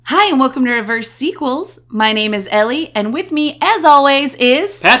Hi, and welcome to Reverse Sequels. My name is Ellie, and with me, as always,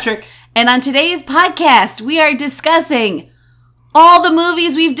 is... Patrick. And on today's podcast, we are discussing all the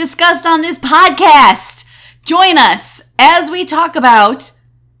movies we've discussed on this podcast. Join us as we talk about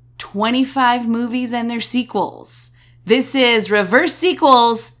 25 movies and their sequels. This is Reverse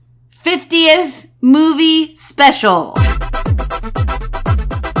Sequels 50th Movie Special.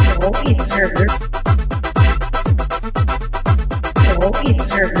 Holy server. Holy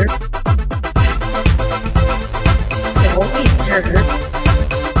server. Holy server.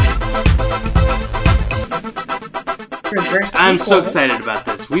 Reverse I'm so sequel. excited about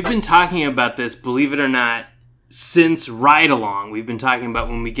this. We've been talking about this, believe it or not, since Ride Along. We've been talking about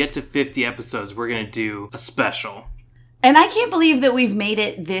when we get to 50 episodes, we're going to do a special. And I can't believe that we've made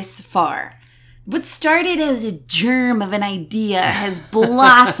it this far. What started as a germ of an idea has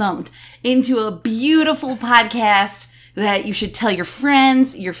blossomed into a beautiful podcast that you should tell your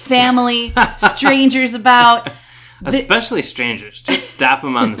friends, your family, strangers about. Especially strangers. Just stop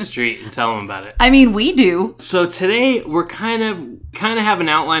them on the street and tell them about it. I mean, we do. So today, we're kind of have an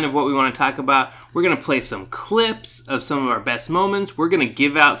outline of what we want to talk about. We're going to play some clips of some of our best moments. We're going to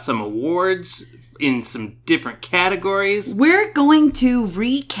give out some awards in some different categories. We're going to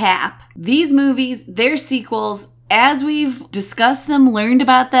recap these movies, their sequels, as we've discussed them, learned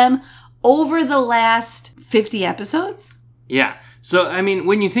about them over the last 50 episodes. Yeah. So, I mean,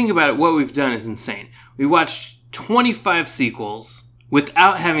 when you think about it, what we've done is insane. We watched 25 sequels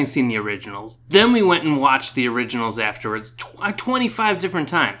without having seen the originals. Then we went and watched the originals afterwards 25 different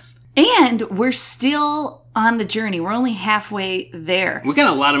times. And we're still on the journey. We're only halfway there. We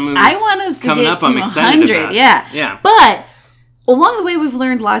got a lot of movies I want us to coming get up to I'm excited 100. about. Yeah. But along the way, we've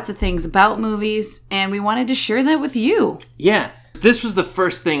learned lots of things about movies, and we wanted to share that with you. Yeah. This was the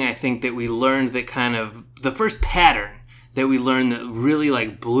first thing I think that we learned that kind of, the first pattern that we learned that really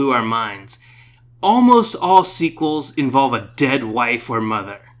like blew our minds. Almost all sequels involve a dead wife or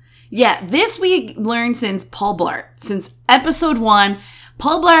mother. Yeah, this we learned since Paul Blart. Since episode 1,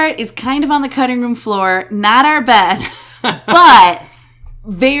 Paul Blart is kind of on the cutting room floor, not our best, but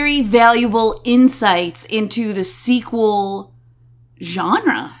very valuable insights into the sequel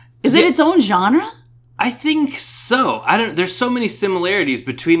genre. Is it its own genre? I think so. There's so many similarities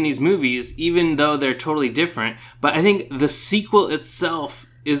between these movies, even though they're totally different. But I think the sequel itself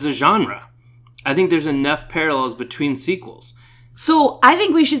is a genre. I think there's enough parallels between sequels. So I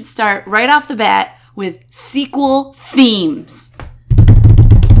think we should start right off the bat with sequel themes.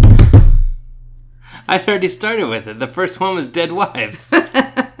 I'd already started with it. The first one was Dead Wives.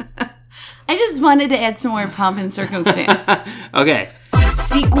 I just wanted to add some more pomp and circumstance. Okay.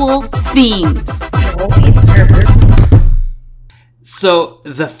 Sequel themes. Holy server. So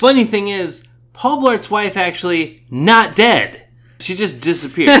the funny thing is, Paul Blart's wife actually not dead. She just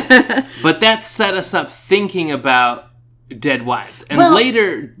disappeared. But that set us up thinking about dead wives. And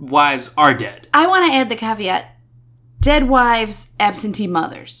later wives are dead. I want to add the caveat. Dead wives, absentee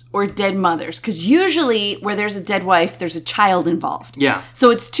mothers, or dead mothers. Because usually where there's a dead wife, there's a child involved. Yeah.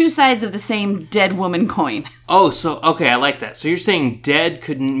 So it's two sides of the same dead woman coin. Oh, so, okay, I like that. So you're saying dead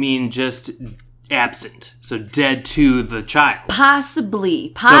could mean just absent. So dead to the child.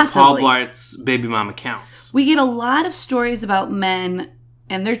 Possibly. So Paul Blart's baby mama counts. We get a lot of stories about men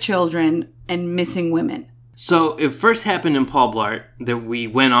and their children and missing women. So it first happened in Paul Blart that we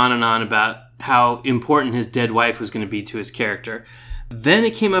went on and on about how important his dead wife was going to be to his character. Then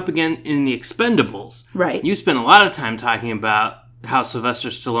it came up again in The Expendables. Right. You spent a lot of time talking about how Sylvester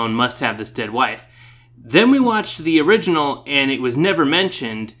Stallone must have this dead wife. Then we watched the original and it was never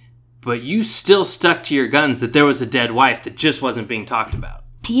mentioned, but you still stuck to your guns that there was a dead wife that just wasn't being talked about.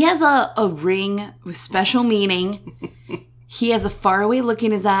 He has a ring with special meaning. He has a faraway look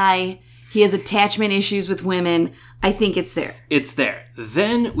in his eye. He has attachment issues with women. I think it's there. It's there.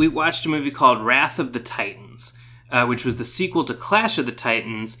 Then we watched a movie called Wrath of the Titans, which was the sequel to Clash of the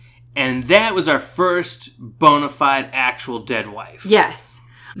Titans, and that was our first bona fide actual dead wife. Yes.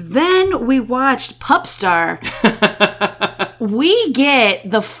 Then we watched Pup Star. We get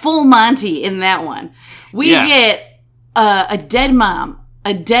the full Monty in that one. We get a dead mom,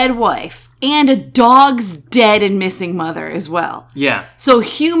 a dead wife, and a dog's dead and missing mother as well. Yeah. So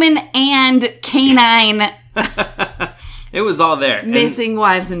human and canine It was all there. missing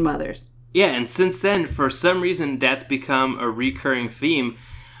wives and mothers. Yeah, and since then, for some reason, that's become a recurring theme.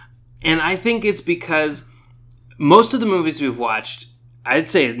 And I think it's because most of the movies we've watched, I'd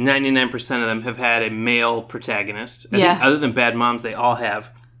say 99% of them have had a male protagonist. I think other than Bad Moms, they all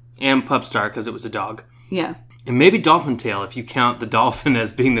have. And Pup Star, because it was a dog. Yeah. And maybe Dolphin Tale, if you count the dolphin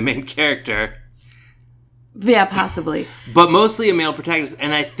as being the main character. Yeah, possibly. But mostly a male protagonist,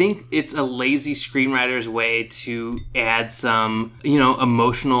 and I think it's a lazy screenwriter's way to add some,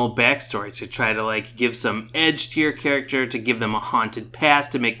 emotional backstory, to try to, like, give some edge to your character, to give them a haunted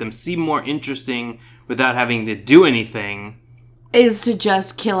past, to make them seem more interesting without having to do anything. Is to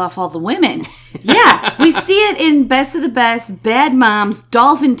just kill off all the women. Yeah, we see it in Best of the Best, Bad Moms,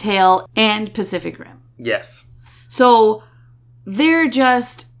 Dolphin Tale, and Pacific Rim. Yes. So they're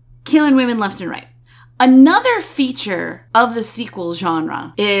just killing women left and right. Another feature of the sequel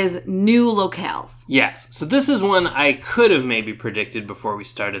genre is new locales. Yes. So this is one I could have maybe predicted before we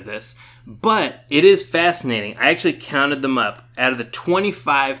started this, but it is fascinating. I actually counted them up. Out of the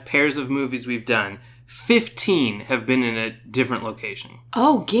 25 pairs of movies we've done, 15 have been in a different location.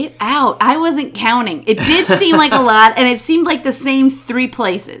 Oh, get out. I wasn't counting. It did seem like a lot, and it seemed like the same 3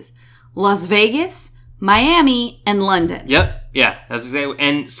 places. Las Vegas, Miami, and London. Yep. Yeah, that's exactly.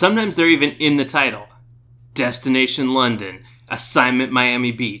 And sometimes they're even in the title. Destination London, Assignment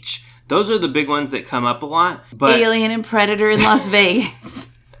Miami Beach. Those are the big ones that come up a lot. But Alien and Predator in Las Vegas.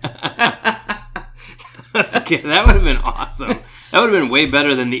 Okay, that would have been awesome. That would have been way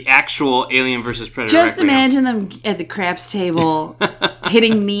better than the actual Alien vs. Predator. Just Requiem. imagine them at the craps table,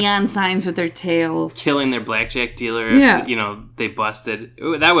 hitting neon signs with their tails. Killing their blackjack dealer Yeah. if, they busted.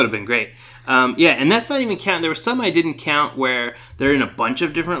 Ooh, that would have been great. Yeah, and that's not even counting. There were some I didn't count where they're in a bunch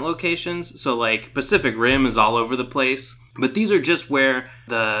of different locations. So, like, Pacific Rim is all over the place. But these are just where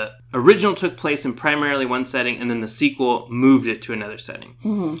the original took place in primarily one setting, and then the sequel moved it to another setting.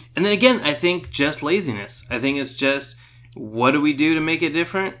 Mm-hmm. And then again, I think just laziness. I think it's just, what do we do to make it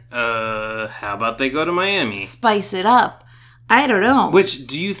different? How about they go to Miami? Spice it up. I don't know. Which,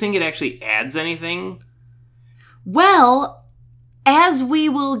 do you think it actually adds anything? Well, as we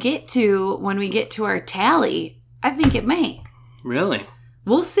will get to when we get to our tally, I think it may. Really?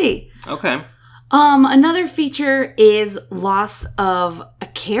 We'll see. Okay. Another feature is loss of a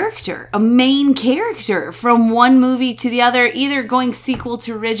character, a main character from one movie to the other, either going sequel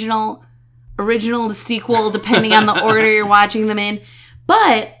to original to sequel, depending on the order you're watching them in.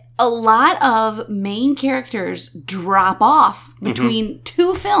 But a lot of main characters drop off between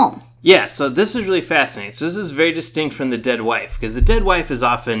 2 films. Yeah, so this is really fascinating. So this is very distinct from The Dead Wife, because The Dead Wife is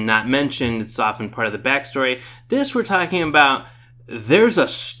often not mentioned. It's often part of the backstory. This, we're talking about, there's a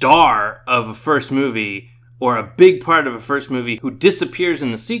star of a first movie, or a big part of a first movie, who disappears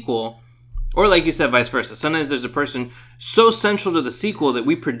in the sequel, or like you said, vice versa. Sometimes there's a person so central to the sequel that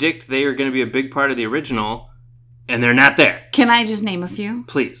we predict they are going to be a big part of the original, and they're not there. Can I just name a few?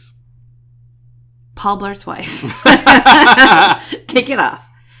 Please. Paul Blart's wife. Kick it off.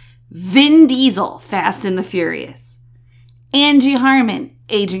 Vin Diesel, Fast and the Furious. Angie Harmon,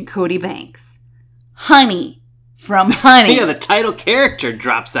 Agent Cody Banks. Honey from Honey. Yeah, the title character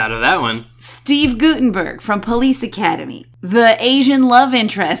drops out of that one. Steve Guttenberg from Police Academy. The Asian love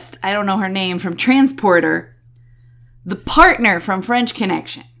interest, I don't know her name, from Transporter. The partner from French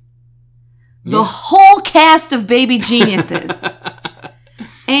Connection. The whole cast of Baby Geniuses.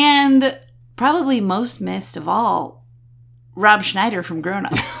 And probably most missed of all, Rob Schneider from Grown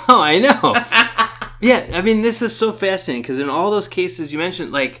Ups. Oh, I know. Yeah, I mean, this is so fascinating, because in all those cases you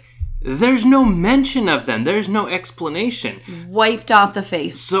mentioned, like, there's no mention of them. There's no explanation. Wiped off the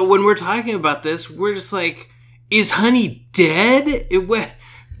face. So when we're talking about this, we're just like, is Honey dead?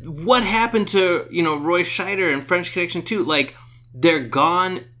 What happened to, Roy Scheider and French Connection 2? Like, they're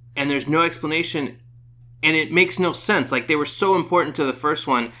gone, and there's no explanation, and it makes no sense. Like, they were so important to the first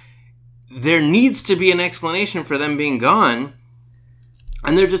one. There needs to be an explanation for them being gone.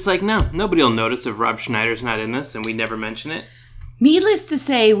 And they're just like, no, nobody will notice if Rob Schneider's not in this, and we never mention it. Needless to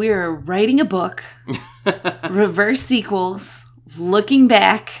say, we are writing a book, reverse sequels, looking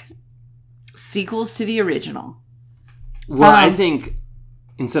back, sequels to the original. Well, I think,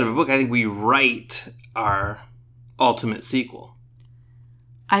 instead of a book, I think we write our ultimate sequel.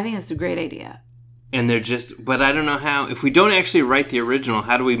 I think that's a great idea. And they're just, but I don't know how, if we don't actually write the original,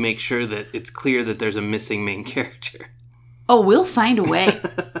 how do we make sure that it's clear that there's a missing main character? Oh, we'll find a way.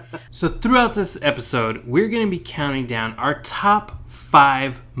 So throughout this episode, we're going to be counting down our top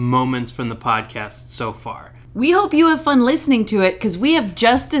 5 moments from the podcast so far. We hope you have fun listening to it, because we have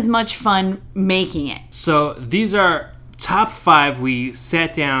just as much fun making it. So these are top 5. We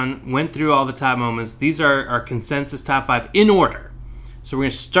sat down, went through all the top moments. These are our consensus top 5 in order. So we're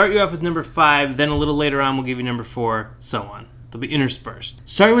going to start you off with number 5, then a little later on we'll give you number 4, so on. They'll be interspersed.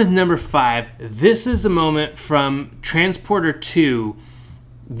 Starting with number 5, this is a moment from Transporter 2,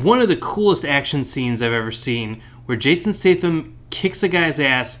 one of the coolest action scenes I've ever seen, where Jason Statham kicks a guy's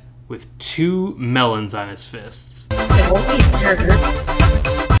ass with 2 melons on his fists. I will be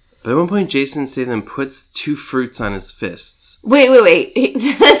served. But at one point, Jason Statham puts 2 fruits on his fists. Wait.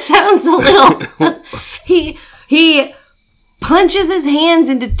 That sounds a little... He punches his hands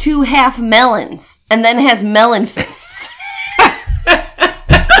into 2 half melons and then has melon fists. Yeah.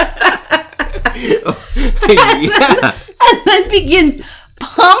 And then begins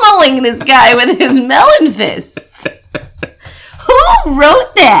pummeling this guy with his melon fists. Who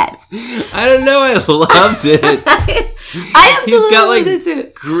wrote that? I don't know. I loved it. I absolutely He's got loved it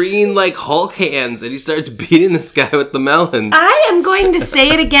too. green Hulk hands, and he starts beating this guy with the melons. I am going to say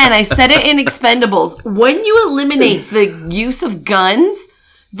it again. I said it in Expendables. When you eliminate the use of guns,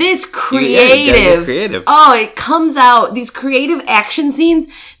 this creative, oh, it comes out, these creative action scenes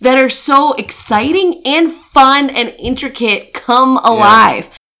that are so exciting and fun and intricate come alive.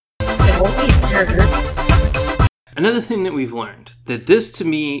 Another thing that we've learned, that this to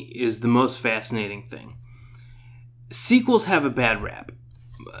me is the most fascinating thing. Sequels have a bad rap.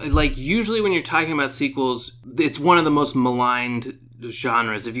 Usually when you're talking about sequels, it's one of the most maligned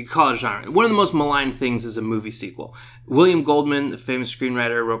genres, if you call it a genre. One of the most maligned things is a movie sequel. William Goldman, the famous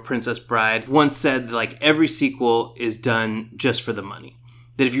screenwriter, wrote Princess Bride, once said every sequel is done just for the money.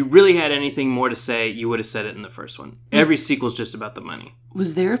 That if you really had anything more to say, you would have said it in the first one. Every sequel's just about the money.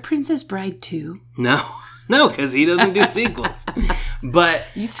 Was there a Princess Bride 2? No, because he doesn't do sequels. But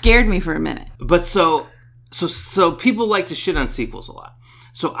you scared me for a minute. But so people like to shit on sequels a lot.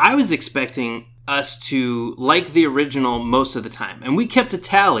 So I was expecting us to like the original most of the time. And we kept a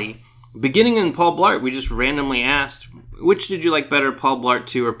tally. Beginning in Paul Blart, we just randomly asked, which did you like better, Paul Blart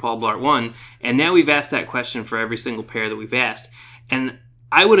 2 or Paul Blart 1? And now we've asked that question for every single pair that we've asked. And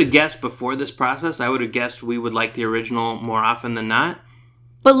I would have guessed before this process, I would have guessed we would like the original more often than not.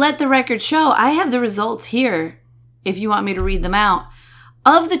 But let the record show, I have the results here, if you want me to read them out.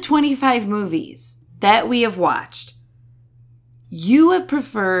 Of the 25 movies that we have watched, you have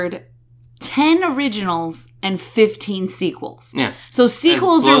preferred 10 originals and 15 sequels. Yeah. So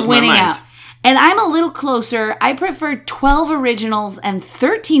sequels are winning out. And I'm a little closer. I prefer 12 originals and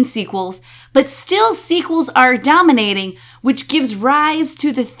 13 sequels, but still sequels are dominating, which gives rise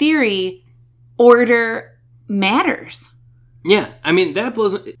to the theory order matters. Yeah, I mean, that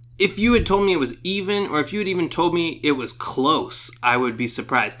blows... If you had told me it was even, or if you had even told me it was close, I would be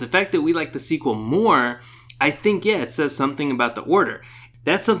surprised. The fact that we like the sequel more, I think, yeah, it says something about the order.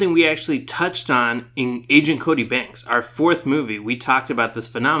 That's something we actually touched on in Agent Cody Banks, our 4th movie. We talked about this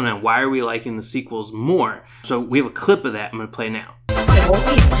phenomenon. Why are we liking the sequels more? So we have a clip of that I'm going to play now.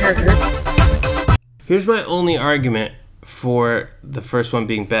 Here's my only argument for the first one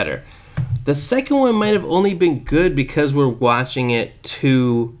being better. The second one might have only been good because we're watching it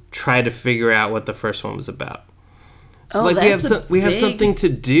to try to figure out what the first one was about. So we have something to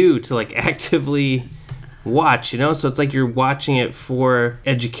do to actively watch, So it's you're watching it for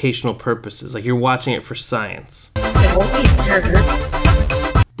educational purposes, you're watching it for science.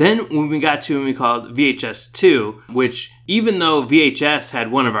 Then when we got to what we called VHS 2, which even though VHS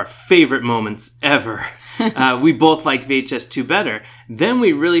had one of our favorite moments ever, we both liked VHS 2 better. Then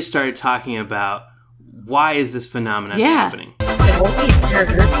we really started talking about why is this phenomenon happening.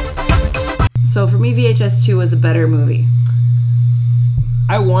 So for me, VHS 2 was a better movie.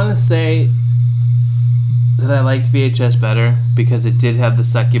 I want to say that I liked VHS better because it did have the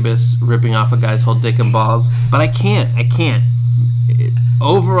succubus ripping off a guy's whole dick and balls. But I can't.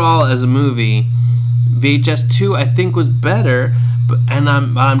 Overall, as a movie, VHS 2 I think was better. And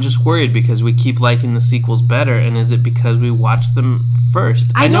I'm just worried because we keep liking the sequels better. And is it because we watched them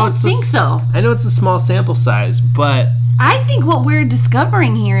first? I don't think so. I know it's a small sample size, but I think what we're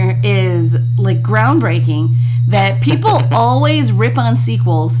discovering here is groundbreaking. That people always rip on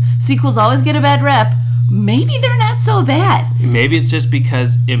sequels. Sequels always get a bad rep. Maybe they're not so bad. Maybe it's just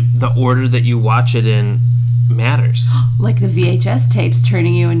because the order that you watch it in matters. Like the VHS tapes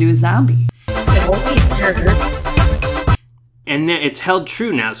turning you into a zombie. And it's held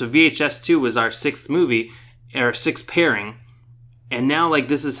true now. So VHS 2 was our 6th movie, or 6th pairing. And now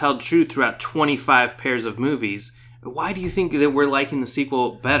this is held true throughout 25 pairs of movies. Why do you think that we're liking the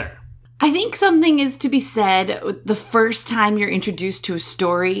sequel better? I think something is to be said the first time you're introduced to a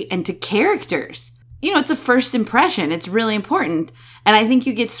story and to characters. It's a first impression. It's really important. And I think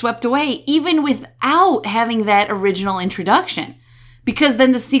you get swept away even without having that original introduction. Because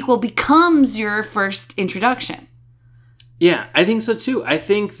then the sequel becomes your first introduction. Yeah, I think so too. I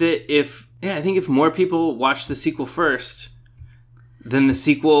think that if more people watch the sequel first, then the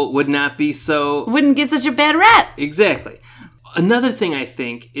sequel would not be so... Wouldn't get such a bad rap. Exactly. Another thing I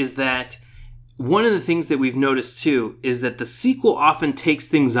think is that one of the things that we've noticed too is that the sequel often takes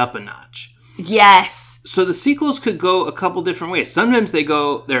things up a notch. Yes. So the sequels could go a couple different ways. Sometimes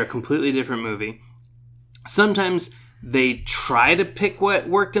they're a completely different movie. Sometimes they try to pick what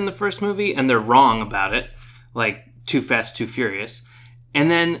worked in the first movie and they're wrong about it, like Too Fast, Too Furious. And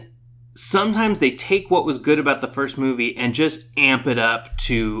then sometimes they take what was good about the first movie and just amp it up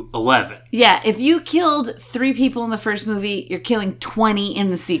to 11. Yeah, if you killed 3 people in the first movie, you're killing 20 in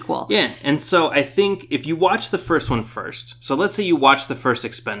the sequel. Yeah, and so I think if you watch the first one first, so let's say you watch the first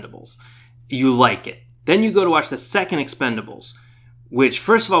Expendables, you like it. Then you go to watch the second Expendables, which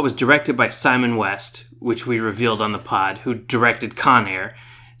first of all was directed by Simon West, which we revealed on the pod, who directed Con Air.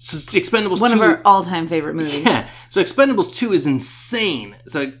 So Expendables 2... One of our all-time favorite movies. Yeah. So Expendables 2 is insane.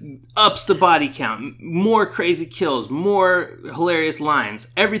 So it ups the body count, more crazy kills, more hilarious lines.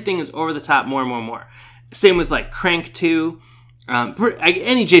 Everything is over the top, more and more and more. Same with like Crank 2.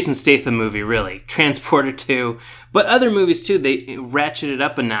 Any Jason Statham movie, really. Transporter 2. But other movies, too, they ratchet it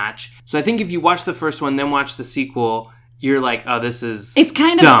up a notch. So I think if you watch the first one, then watch the sequel, you're like, oh, this is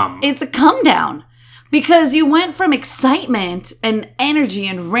dumb. It's a come down. Because you went from excitement and energy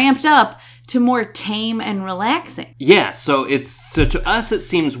and ramped up to more tame and relaxing. Yeah, so to us it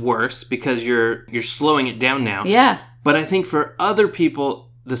seems worse because you're slowing it down now. Yeah. But I think for other people,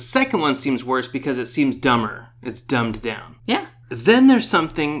 the second one seems worse because it seems dumber. It's dumbed down. Yeah. Then there's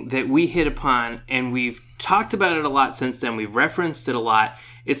something that we hit upon, and we've talked about it a lot since then. We've referenced it a lot.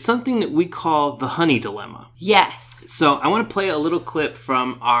 It's something that we call the honey dilemma. Yes. So I want to play a little clip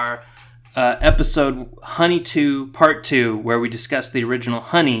from our episode Honey 2 Part 2, where we discuss the original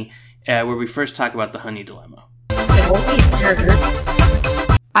Honey, where we first talk about the honey dilemma.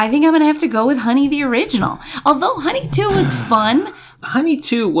 I think I'm going to have to go with Honey the original. Although Honey 2 was fun. Honey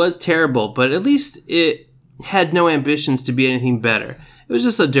 2 was terrible, but at least it had no ambitions to be anything better. It was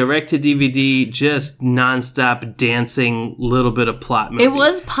just a direct-to-DVD, just nonstop dancing, little bit of plot movie. It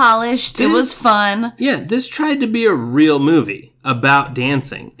was polished. It was fun. Yeah, this tried to be a real movie about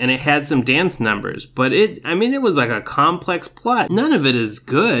dancing, and it had some dance numbers, but it was like a complex plot. None of it is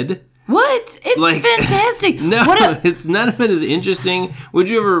good. What? It's fantastic. No, none of it is interesting. Would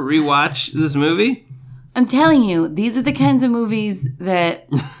you ever rewatch this movie? I'm telling you, these are the kinds of movies that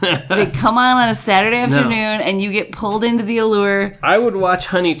they come on a Saturday afternoon and you get pulled into the allure. I would watch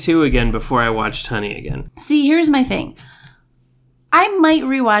Honey 2 again before I watched Honey again. See, here's my thing. I might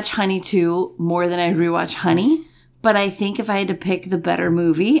rewatch Honey 2 more than I'd rewatch Honey, but I think if I had to pick the better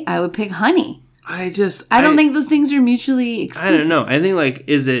movie, I would pick Honey. I don't think those things are mutually exclusive. I don't know. I think,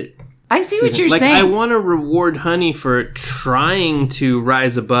 is it... I see what you're saying. I want to reward Honey for trying to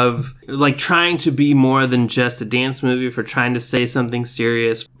rise above, trying to be more than just a dance movie, for trying to say something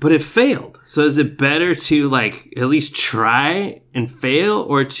serious, but it failed. So is it better to, at least try and fail,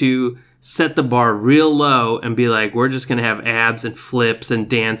 or to set the bar real low and be like, we're just going to have abs and flips and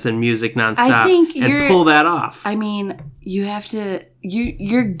dance and music nonstop and pull that off? I mean, you have to,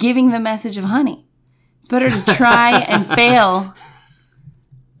 you're giving the message of Honey. It's better to try and fail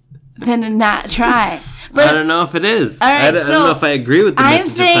than to not try. But I don't know if it is. All right, I don't know if I agree with the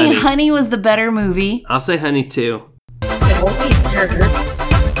message of Honey. I'm saying Honey was the better movie. I'll say Honey too.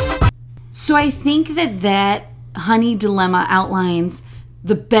 So I think that Honey dilemma outlines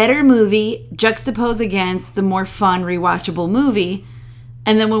the better movie juxtaposed against the more fun, rewatchable movie.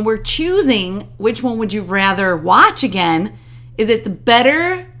 And then when we're choosing which one would you rather watch again, is it the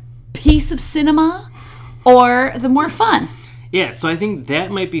better piece of cinema or the more fun? Yeah, so I think that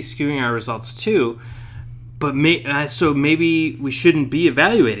might be skewing our results too. But maybe we shouldn't be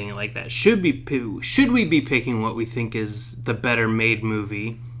evaluating it like that. Should we be picking what we think is the better made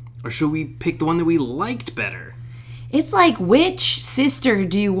movie, or should we pick the one that we liked better? It's like, which sister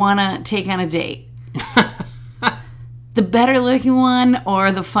do you want to take on a date? The better looking one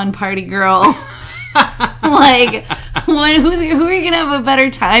or the fun party girl? Who are you going to have a better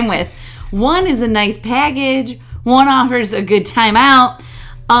time with? One is a nice package. One offers a good time out.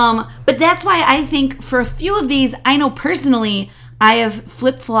 But that's why I think for a few of these, I know personally, I have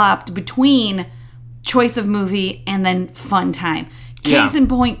flip-flopped between choice of movie and then fun time. Case in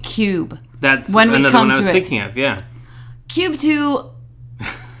point, Cube. That's another one I was thinking of, yeah. Cube 2,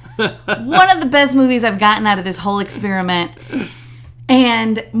 one of the best movies I've gotten out of this whole experiment.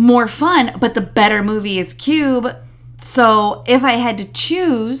 And more fun, but the better movie is Cube. So if I had to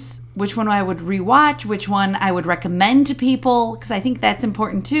choose which one I would rewatch, which one I would recommend to people, because I think that's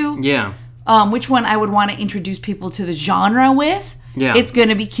important too. Yeah. Which one I would want to introduce people to the genre with. Yeah. It's going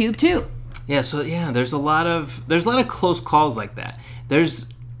to be Cube 2. Yeah, so there's a lot of close calls like that. There's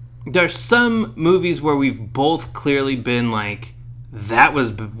some movies where we've both clearly been like, That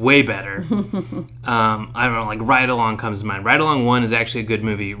was way better. I don't know, like Ride Along comes to mind. Ride Along 1 is actually a good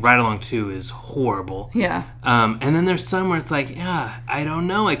movie. Ride Along 2 is horrible. Yeah. And then there's some where it's like, yeah, I don't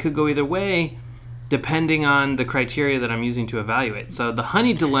know. I could go either way depending on the criteria that I'm using to evaluate. So the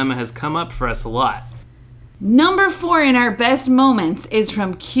honey dilemma has come up for us a lot. Number 4 in our best moments is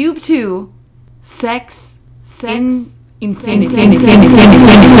from Cube 2, Sex, Infinity.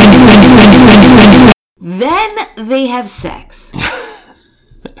 Then they have sex.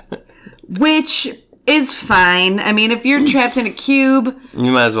 Which is fine. I mean, if you're trapped in a cube,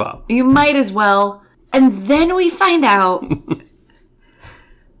 You might as well. you might as well. And then we find out.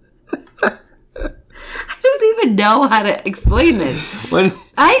 I don't even know how to explain this.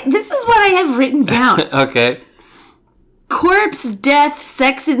 This is what I have written down. Okay. Corpse, death,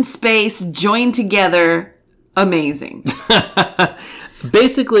 sex in space, joined together. Amazing.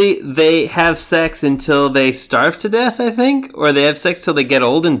 Basically, they have sex until they starve to death, I think? Or they have sex till they get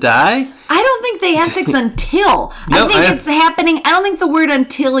old and die? I don't think they have sex until. No, I think it's happening. I don't think the word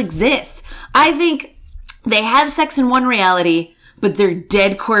until exists. I think they have sex in one reality, but they're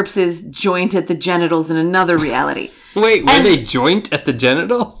dead corpses joint at the genitals in another reality. Wait, were they joint at the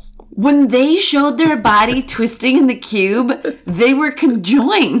genitals? When they showed their body twisting in the cube, they were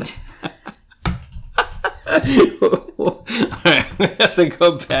conjoined. Alright, we have to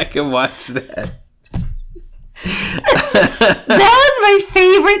go back and watch that. That was my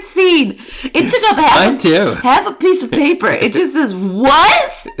favorite scene. It took up Mine too. half a piece of paper. It just says,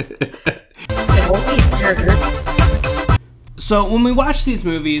 what? The movie server. So when we watch these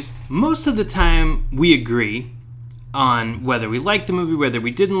movies, most of the time we agree on whether we like the movie, whether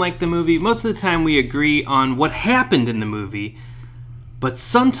we didn't like the movie. Most of the time we agree on what happened in the movie. But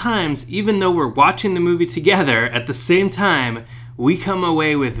sometimes, even though we're watching the movie together at the same time, we come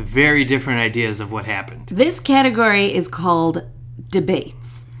away with very different ideas of what happened. This category is called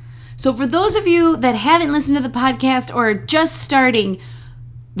debates. So for those of you that haven't listened to the podcast or are just starting,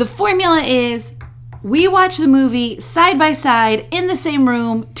 the formula is we watch the movie side by side in the same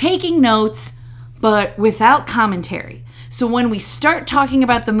room, taking notes, but without commentary. So when we start talking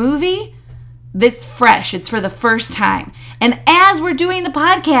about the movie, it's fresh. It's for the first time. And as we're doing the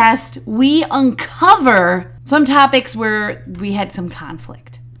podcast, we uncover some topics where we had some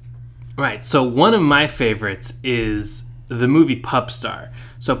conflict. Right, so one of my favorites is the movie Pup Star.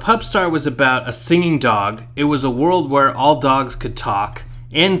 So Pup Star was about a singing dog. It was a world where all dogs could talk,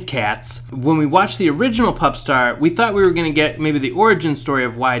 and cats. When we watched the original Pup Star, we thought we were going to get maybe the origin story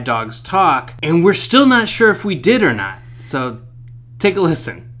of why dogs talk, and we're still not sure if we did or not. So take a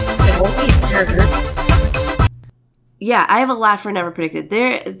listen. The movie server. Yeah, I have a lot for Never Predicted.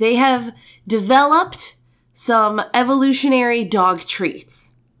 They have developed some evolutionary dog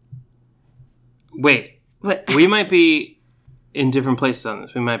treats. Wait, What? we might be in different places on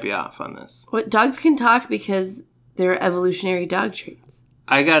this. We might be off on this. What, dogs can talk because they're evolutionary dog treats.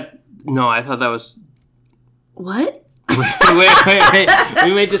 I thought that was... What? wait.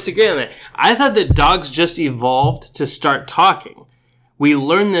 We may disagree on that. I thought that dogs just evolved to start talking. We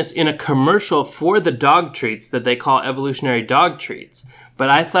learned this in a commercial for the dog treats that they call evolutionary dog treats. But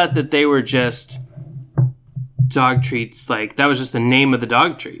I thought that they were just dog treats, like that was just the name of the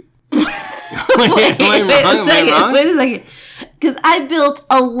dog treat. Am I wrong? Wait a second. Because I built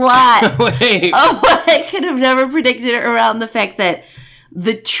a lot Wait. of what I could have never predicted around the fact that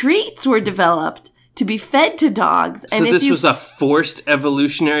the treats were developed to be fed to dogs. So this was a forced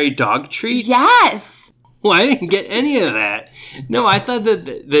evolutionary dog treat? Yes. Well, I didn't get any of that. No, I thought that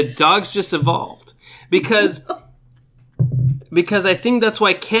the dogs just evolved. Because I think that's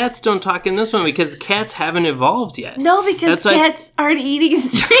why cats don't talk in this one, because cats haven't evolved yet. No, because That's why- cats aren't eating the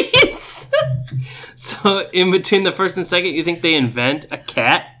treats. So in between the first and second, you think they invent a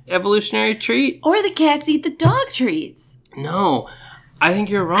cat evolutionary treat? Or the cats eat the dog treats. No, I think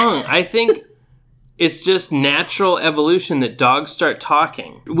you're wrong. I think it's just natural evolution that dogs start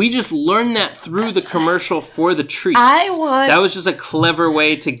talking. We just learned that through the commercial for the treats. That was just a clever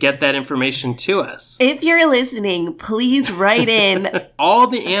way to get that information to us. If you're listening, please write in. All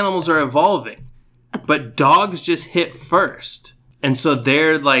the animals are evolving, but dogs just hit first. And so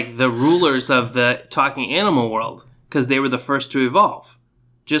they're like the rulers of the talking animal world because they were the first to evolve,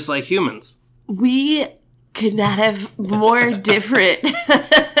 just like humans. We could not have more different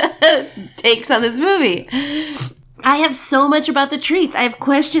takes on this movie. I have so much about the treats. I have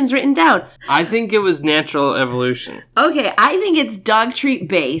questions written down. I think it was natural evolution. Okay, I think it's dog treat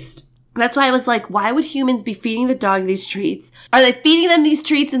based. That's why I was like, why would humans be feeding the dog these treats? Are they feeding them these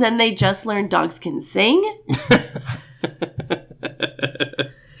treats and then they just learn dogs can sing?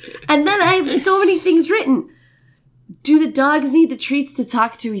 And then I have so many things written. Do the dogs need the treats to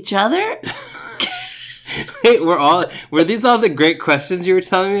talk to each other? Hey, were these all the great questions you were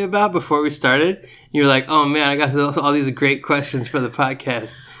telling me about before we started? You were like, oh man, I got all these great questions for the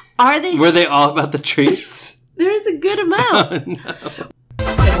podcast. Were they all about the treats? There's a good amount. Oh, no.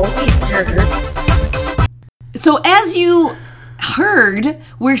 It won't be served. So as you heard,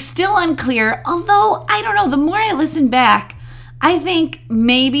 we're still unclear, although, I don't know, the more I listen back, I think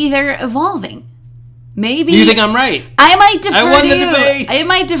maybe they're evolving. Maybe. You think I'm right? I might defer I won to the you. debate. I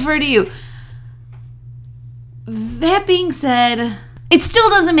might defer to you. That being said, it still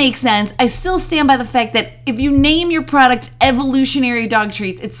doesn't make sense. I still stand by the fact that if you name your product Evolutionary Dog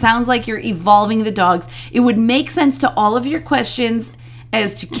Treats, it sounds like you're evolving the dogs. It would make sense to all of your questions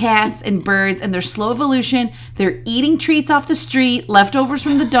as to cats and birds and their slow evolution. They're eating treats off the street, leftovers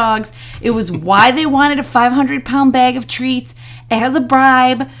from the dogs. It was why they wanted a 500-pound bag of treats as a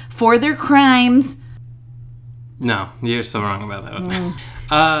bribe for their crimes. No, you're so wrong about that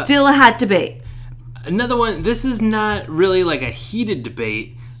one. Still a hot debate. Another one, this is not really like a heated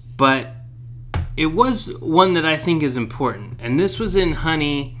debate, but it was one that I think is important. And this was in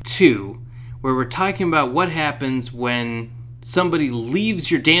Honey 2, where we're talking about what happens when somebody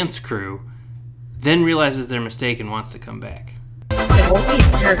leaves your dance crew, then realizes their mistake and wants to come back. It won't be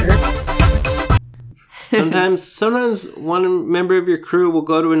served. Sometimes one member of your crew will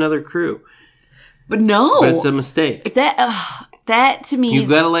go to another crew, But no. but it's a mistake. That to me... You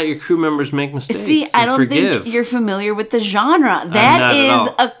gotta let your crew members make mistakes. See, I don't forgive. think you're familiar with the genre. not That at is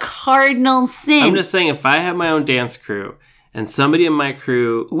all. a cardinal sin. I'm just saying, if I had my own dance crew and somebody in my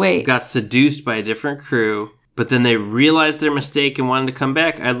crew got seduced by a different crew, but then they realized their mistake and wanted to come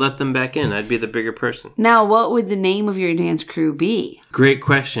back, I'd let them back in. I'd be the bigger person. Now, what would the name of your dance crew be? Great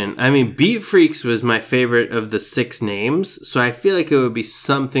question. I mean, Beat Freaks was my favorite of the 6 names, so I feel like it would be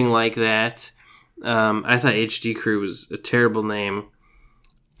something like that. I thought HD Crew was a terrible name.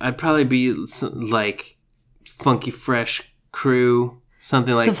 I'd probably be like Funky Fresh Crew,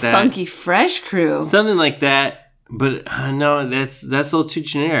 something like The that. Funky Fresh Crew. Something like that. But no, that's a little too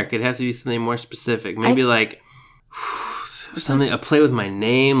generic. It'd have to be something more specific. Maybe something, a play with my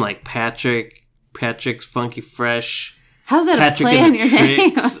name, like Patrick's Funky Fresh. How's that Patrick a play and on the your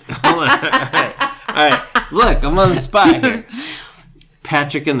name? Tricks. Hold on. All right. Look, I'm on the spot here.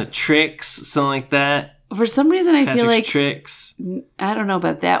 Patrick and the Tricks, something like that. For some reason, I feel like... Tricks. I don't know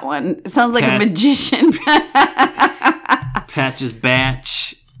about that one. It sounds like a Pat- magician. Patch's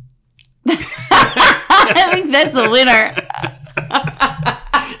Batch. I think that's a winner.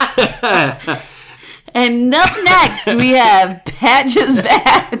 And up next, we have Patch's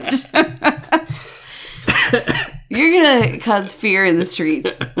Batch. You're going to cause fear in the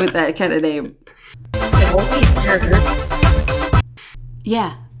streets with that kind of name. It won't be served.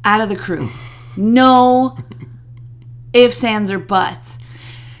 Yeah, out of the crew. No ifs, ands, or buts.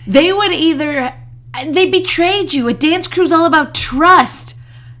 They would they betrayed you. A dance crew's all about trust.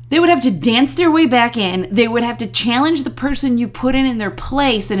 They would have to dance their way back in. They would have to challenge the person you put in their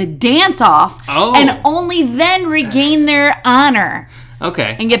place in a dance-off. Oh. And only then regain their honor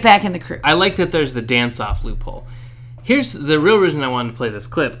Okay. and get back in the crew. I like that there's the dance-off loophole. Here's the real reason I wanted to play this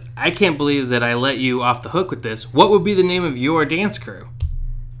clip. I can't believe that I let you off the hook with this. What would be the name of your dance crew?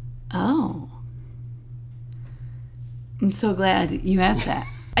 Oh. I'm so glad you asked that.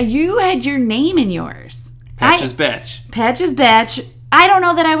 You had your name in yours. Patch's Batch. Patch's Batch. I don't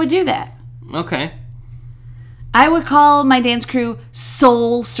know that I would do that. Okay. I would call my dance crew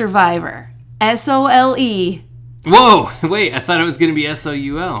Soul Survivor. SOLE. Whoa! Wait, I thought it was going to be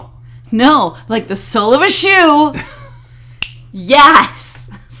SOUL. No, like the sole of a shoe. Yes!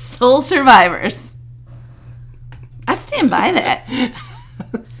 Soul Survivors. I stand by that.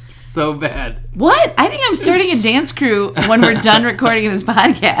 So bad. What? I think I'm starting a dance crew when we're done recording this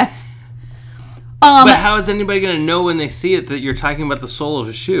podcast. But how is anybody going to know when they see it that you're talking about the sole of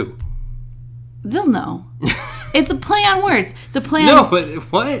a shoe? They'll know. It's a play on words. It's a play No, on... but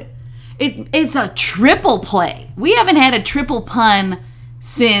what? It's a triple play. We haven't had a triple pun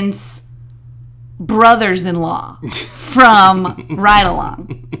since Brothers-in-Law from Ride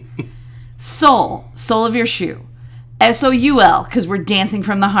Along. Soul of your shoe. SOUL, because we're dancing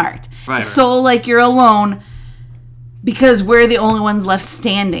from the heart. Right. Soul like you're alone, because we're the only ones left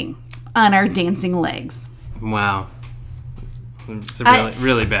standing on our dancing legs. Wow. It's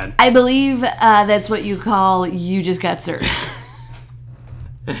really bad. I believe that's what you call you just got served.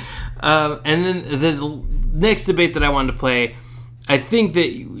 And then the next debate that I wanted to play, I think that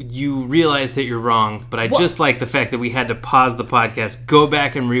you realize that you're wrong, but I just like the fact that we had to pause the podcast, go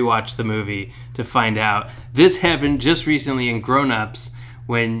back and rewatch the movie to find out. This happened just recently in Grown Ups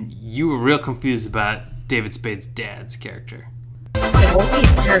when you were real confused about David Spade's dad's character. It won't be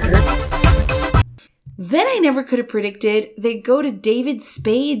served. Then I never could have predicted they go to David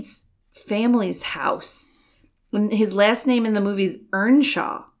Spade's family's house. And his last name in the movie is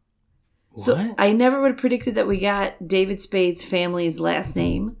Earnshaw. So What? I never would have predicted that we got David Spade's family's last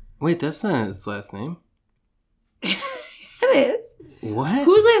name. Wait, that's not his last name. It is. What?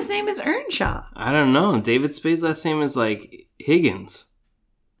 Whose last name is Earnshaw? I don't know. David Spade's last name is like Higgins.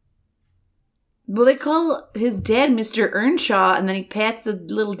 Well, they call his dad Mr. Earnshaw, and then he pats the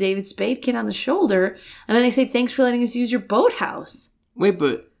little David Spade kid on the shoulder, and then they say, "Thanks for letting us use your boathouse." Wait,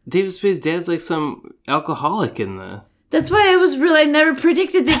 but David Spade's dad's like some alcoholic in the... That's why I never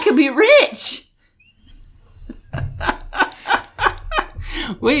predicted they could be rich.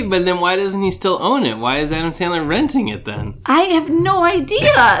 Wait, but then why doesn't he still own it? Why is Adam Sandler renting it then? I have no idea.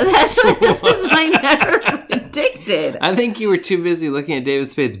 That's what this is I never predicted. I think you were too busy looking at David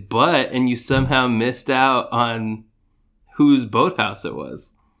Spade's butt and you somehow missed out on whose boathouse it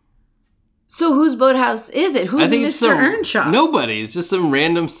was. So whose boathouse is it? Who's it's Mr. Earnshaw? Nobody. It's just some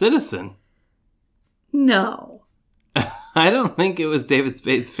random citizen. No. I don't think it was David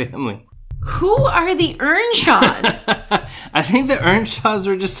Spade's family. Who are the Earnshaws? I think the Earnshaws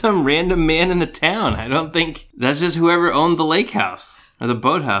were just some random man in the town. I don't think that's just whoever owned the lake house or the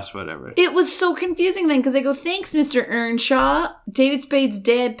boathouse, whatever. It was so confusing then because they go, "Thanks, Mr. Earnshaw." David Spade's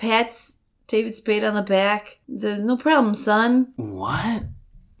dad pats David Spade on the back and says, "No problem, son." What?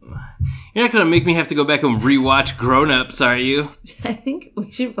 You're not going to make me have to go back and rewatch Grown Ups, are you? I think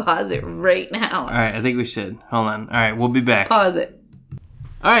we should pause it right now. All right, I think we should. Hold on. All right, we'll be back. Pause it.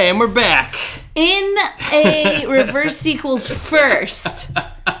 All right, and we're back. In a reverse sequels first,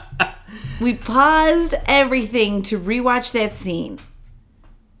 we paused everything to rewatch that scene.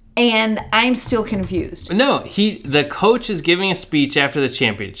 And I'm still confused. No, the coach is giving a speech after the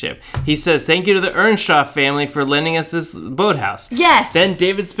championship. He says, "Thank you to the Earnshaw family for lending us this boathouse." Yes. Then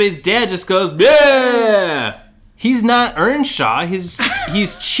David Spade's dad just goes, "Yeah!" He's not Earnshaw.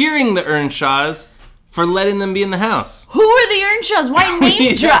 He's cheering the Earnshaws for letting them be in the house. Who are the Earnshaws? Why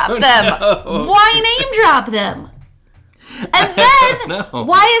name drop don't them? know. Why name drop them? And don't then, know.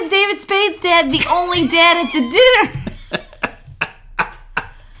 why is David Spade's dad the only dad at the dinner?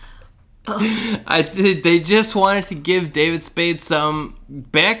 They just wanted to give David Spade some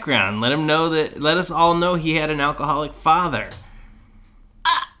background. Let us all know he had an alcoholic father.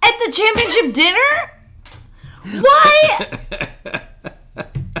 At the championship dinner? Why?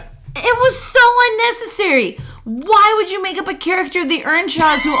 It was so unnecessary. Why would you make up a character, the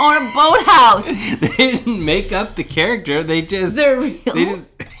Earnshaws, who own a boathouse? They didn't make up the character. They just... They're real? They just...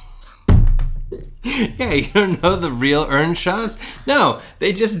 Yeah, you don't know the real Earnshaws? No,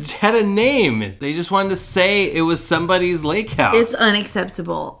 they just had a name. They just wanted to say it was somebody's lake house. It's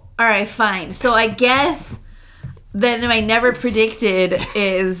unacceptable. All right, fine. So I guess that I never predicted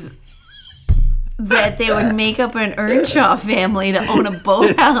is that they would make up an Earnshaw family to own a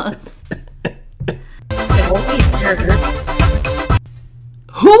boathouse. It won't be served.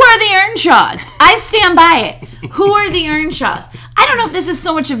 Who are the Earnshaws? I stand by it. Who are the Earnshaws? I don't know if this is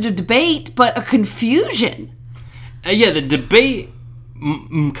so much of a debate, but a confusion. Yeah, the debate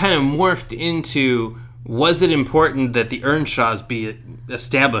kind of morphed into, was it important that the Earnshaws be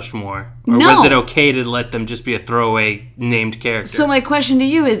established more? Or No. was it okay to let them just be a throwaway named character? So my question to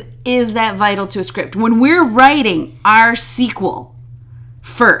you is that vital to a script? When we're writing our sequel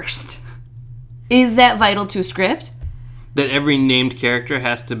first, is that vital to a script? that every named character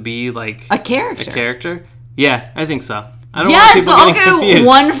has to be like A character. A character? Yeah, I think so. I don't want people getting Yes, okay, confused.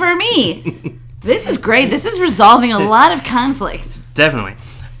 one for me. This is great. This is resolving a lot of conflict. Definitely.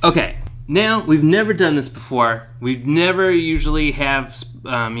 Okay. Now, we've never done this before. We've never usually have,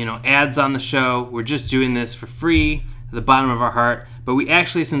 ads on the show. We're just doing this for free at the bottom of our heart. But we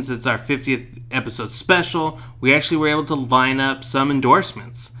actually, since it's our 50th episode special, we actually were able to line up some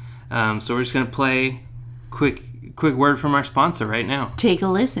endorsements. So we're just going to play quick word from our sponsor right now. Take a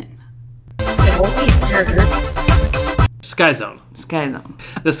listen. It won't be served. Sky Zone. Sky Zone.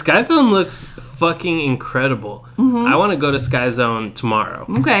 The Sky Zone looks fucking incredible. Mm-hmm. I want to go to Sky Zone tomorrow.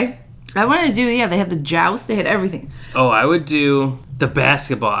 Okay. I wanted to do, they had the joust. They had everything. Oh, I would do the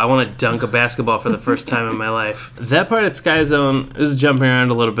basketball. I want to dunk a basketball for the first time in my life. That part at Sky Zone is jumping around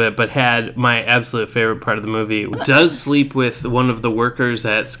a little bit, but had my absolute favorite part of the movie. Does sleep with one of the workers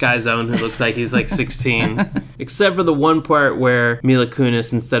at Sky Zone who looks like he's like 16. Except for the one part where Mila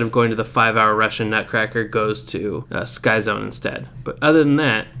Kunis, instead of going to the 5-hour Russian Nutcracker, goes to Sky Zone instead. But other than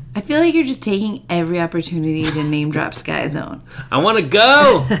that, I feel like you're just taking every opportunity to name drop Sky Zone. I want to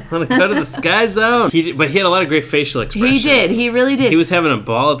go. I want to go to the Sky Zone. But he had a lot of great facial expressions. He did. He really did. He was having a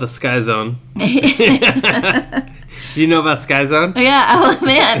ball at the Sky Zone. Do you know about Sky Zone? Yeah. Oh,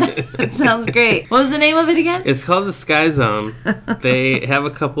 man. That sounds great. What was the name of it again? It's called the Sky Zone. They have a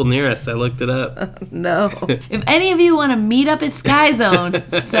couple near us. I looked it up. No. If any of you want to meet up at Sky Zone,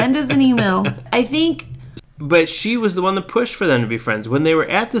 send us an email. I think... But she was the one that pushed for them to be friends. When they were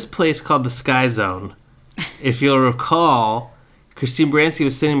at this place called the Sky Zone, if you'll recall, Christine Baranski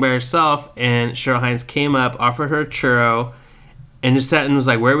was sitting by herself, and Cheryl Hines came up, offered her a churro, and just sat and was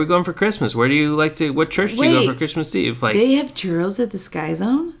like, "Where are we going for Christmas? What church do you go for Christmas Eve?" Like, they have churros at the Sky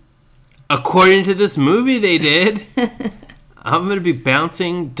Zone? According to this movie, they did. I'm going to be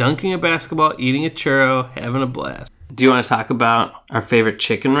bouncing, dunking a basketball, eating a churro, having a blast. Do you want to talk about our favorite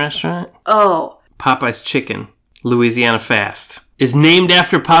chicken restaurant? Oh. Popeye's Chicken, Louisiana Fast, is named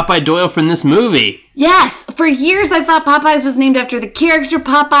after Popeye Doyle from this movie. Yes! For years I thought Popeyes was named after the character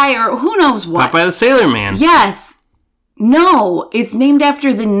Popeye or who knows what. Popeye the Sailor Man. Yes. No, it's named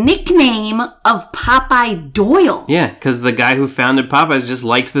after the nickname of Popeye Doyle. Yeah, because the guy who founded Popeyes just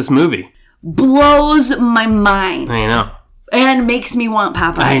liked this movie. Blows my mind. I know. And makes me want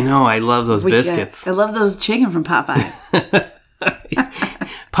Popeyes. I know, I love those biscuits. I love those chicken from Popeyes.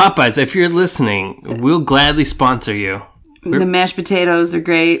 Popeyes, if you're listening, we'll gladly sponsor you. The mashed potatoes are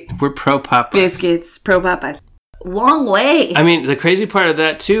great. We're pro Popeyes. Biscuits, pro Popeyes. Long way. I mean, the crazy part of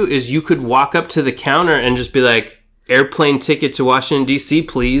that, too, is you could walk up to the counter and just be like, "Airplane ticket to Washington, D.C.,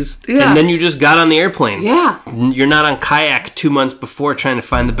 please." Yeah. And then you just got on the airplane. Yeah. You're not on kayak 2 months before trying to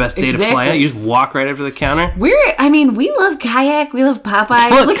find the best day to fly out. You just walk right up to the counter. We love kayak. We love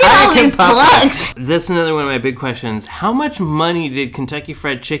Popeyes. Look at all these plugs. That's another one of my big questions. How much money did Kentucky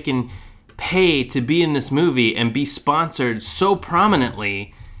Fried Chicken pay to be in this movie and be sponsored so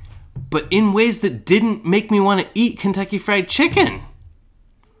prominently, but in ways that didn't make me want to eat Kentucky Fried Chicken?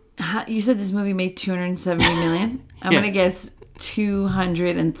 You said this movie made $270 million? I'm going to guess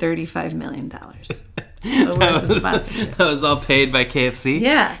 $235 million. That was all paid by KFC?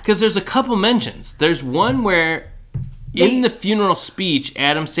 Yeah. Because there's a couple mentions. There's one where in the funeral speech,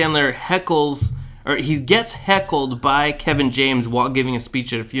 Adam Sandler he gets heckled by Kevin James while giving a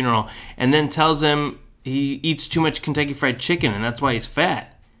speech at a funeral, and then tells him he eats too much Kentucky Fried Chicken and that's why he's fat.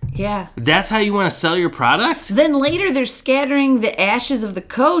 Yeah. That's how you want to sell your product? Then later they're scattering the ashes of the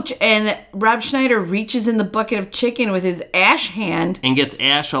coach, and Rob Schneider reaches in the bucket of chicken with his ash hand. And gets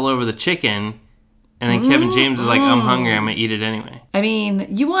ash all over the chicken. And then Kevin James is like, "I'm hungry, I'm going to eat it anyway." I mean,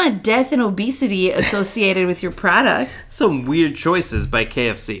 you want death and obesity associated with your product. Some weird choices by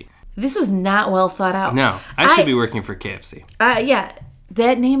KFC. This was not well thought out. No, I should be working for KFC. Yeah.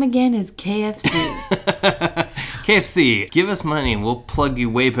 That name again is KFC. KFC, give us money and we'll plug you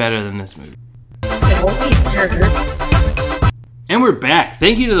way better than this movie. And we're back.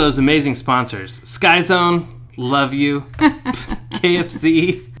 Thank you to those amazing sponsors. Sky Zone, love you.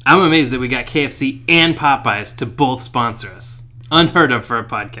 KFC. I'm amazed that we got KFC and Popeyes to both sponsor us. Unheard of for a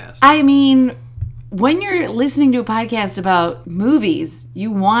podcast. I mean, when you're listening to a podcast about movies,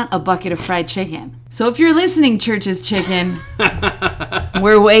 you want a bucket of fried chicken. So if you're listening, Church's Chicken,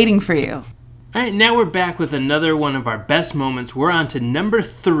 we're waiting for you. All right, now we're back with another one of our best moments. We're on to number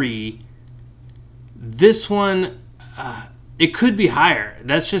 3. This one, it could be higher.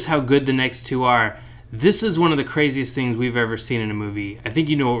 That's just how good the next two are. This is one of the craziest things we've ever seen in a movie. I think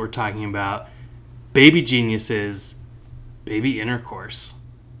you know what we're talking about. Baby Geniuses, Baby Intercourse.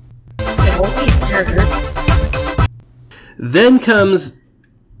 Then comes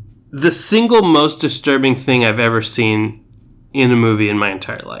the single most disturbing thing I've ever seen in a movie in my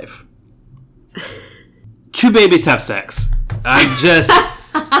entire life. 2 babies have sex.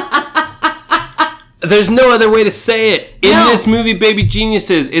 There's no other way to say it. In this movie, Baby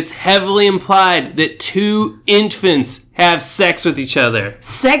Geniuses, it's heavily implied that 2 infants have sex with each other.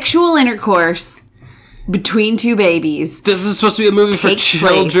 Sexual intercourse between 2 babies. This is supposed to be a movie for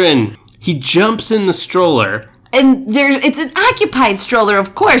children. Place. He jumps in the stroller. And it's an occupied stroller,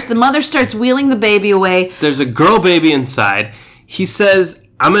 of course. The mother starts wheeling the baby away. There's a girl baby inside. He says,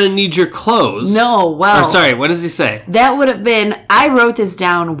 "I'm going to need your clothes." No, well. Or sorry, what does he say? That would have been, I wrote this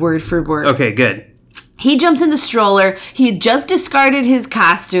down word for word. Okay, good. He jumps in the stroller. He had just discarded his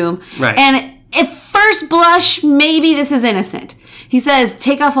costume. Right. And at first blush, maybe this is innocent. He says,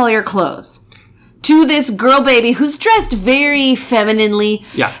 "Take off all your clothes." To this girl baby who's dressed very femininely.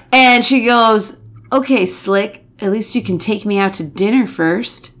 Yeah. And she goes, "Okay, Slick, at least you can take me out to dinner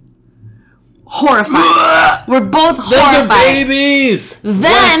first." horrified. We're both Those are horrified. babies!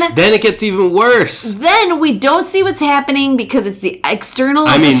 Then- Then it gets even worse. Then we don't see what's happening because it's the external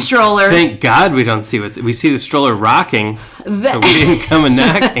of the stroller. Thank God we don't see we see the stroller rocking, so we didn't come a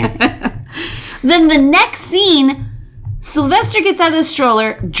knocking. Then the next scene, Sylvester gets out of the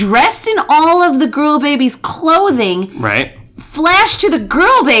stroller, dressed in all of the girl baby's clothing, Right? flash to the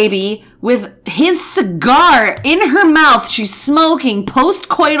girl baby with his cigar in her mouth. She's smoking,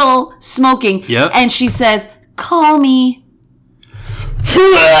 post-coital smoking. Yep. And she says, "Call me."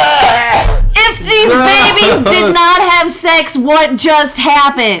 If these babies did not have sex, what just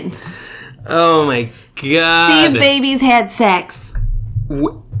happened? Oh my God. These babies had sex.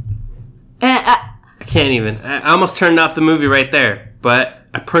 I can't even. I almost turned off the movie right there, but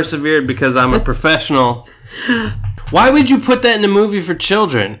I persevered because I'm a professional. Why would you put that in a movie for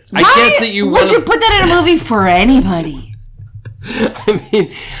children? I get that you would you put that in a movie for anybody? I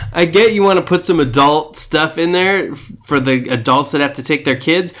mean, I get you want to put some adult stuff in there for the adults that have to take their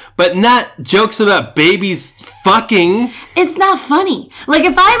kids, but not jokes about babies fucking. It's not funny. Like,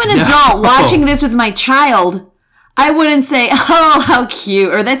 if I'm an adult watching this with my child, I wouldn't say, "Oh, how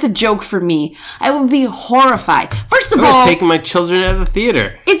cute," or "That's a joke for me." I would be horrified. First of I'm all, taking my children out of the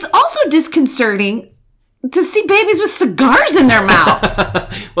theater. it's also disconcerting to see babies with cigars in their mouths.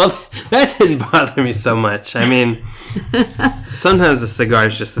 Well, that didn't bother me so much. I mean, sometimes a cigar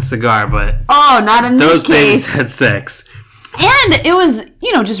is just a cigar, but Oh, not in those this babies case. had sex. And it was,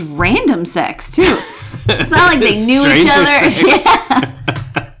 just random sex, too. It's not like they knew each Stranger other. sex. Yeah.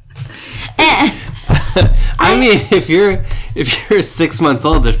 And I mean, if you're 6 months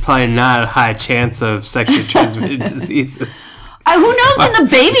old, there's probably not a high chance of sexually transmitted diseases. who knows in the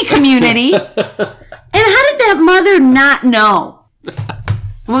baby community? And how did that mother not know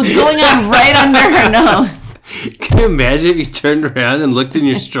what was going on right under her nose? Can you imagine if you turned around and looked in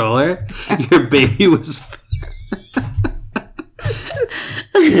your stroller? Your baby was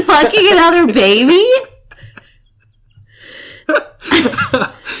Fucking another baby?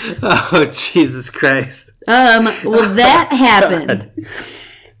 Oh, Jesus Christ. Well, that happened.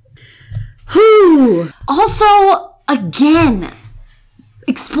 Whew. Also, again,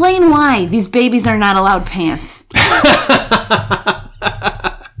 explain why these babies are not allowed pants.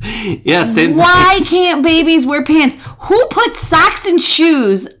 Yeah, same Why can't babies wear pants? Who puts socks and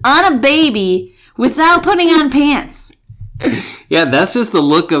shoes on a baby without putting on pants? Yeah, that's just the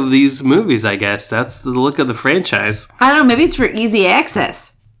look of these movies, I guess. That's the look of the franchise. I don't know, maybe it's for easy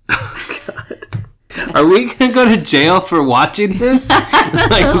access. Are we going to go to jail for watching this? Like,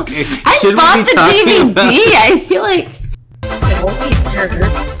 I should we bought be the talking DVD. about- I feel like... Holy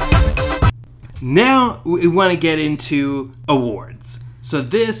sir. Now we want to get into awards. So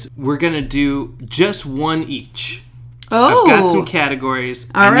this, we're going to do just one each. Oh. I've got some categories.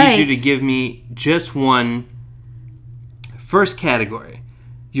 All I right. need you to give me just one. First category,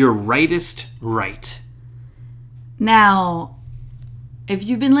 your rightest right. Now, if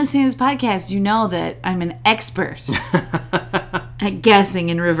you've been listening to this podcast, you know that I'm an expert at guessing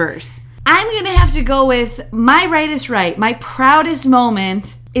in reverse. I'm going to have to go with my rightest right. My proudest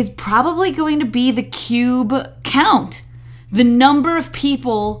moment is probably going to be the cube count. The number of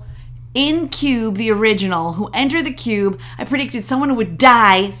people in Cube, the original, who enter the cube. I predicted someone would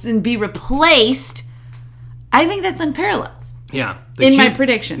die and be replaced. I think that's unparalleled. Yeah. In my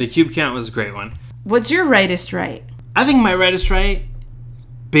prediction. The cube count was a great one. What's your rightest right? I think my rightest right,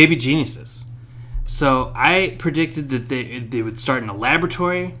 baby geniuses. So I predicted that they would start in a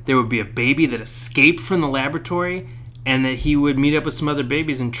laboratory. There would be a baby that escaped from the laboratory, and that he would meet up with some other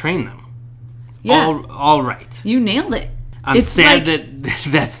babies and train them. Yeah. All right. You nailed it. I'm It's sad like- that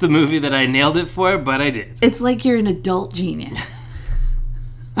that's the movie that I nailed it for, but I did. It's like you're an adult genius.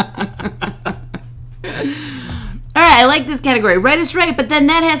 All right, I like this category. Rightest right, but then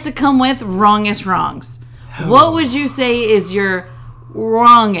that has to come with wrongest wrongs. What would you say is your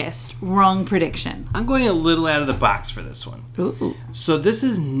wrongest wrong prediction? I'm going a little out of the box for this one. Ooh. So this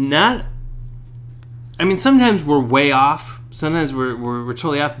is not... I mean, sometimes we're way off. Sometimes we're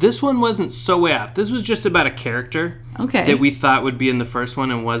totally off. This one wasn't so way off. This was just about a character Okay. that we thought would be in the first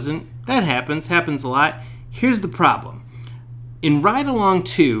one and wasn't. That happens a lot. Here's the problem. In Ride Along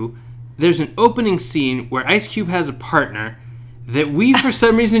 2, there's an opening scene where Ice Cube has a partner that we, for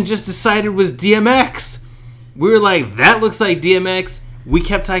some reason, just decided was DMX. We were like, that looks like DMX. We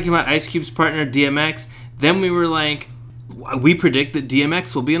kept talking about Ice Cube's partner, DMX. Then we were like, we predict that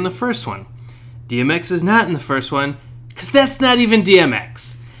DMX will be in the first one. DMX is not in the first one, because that's not even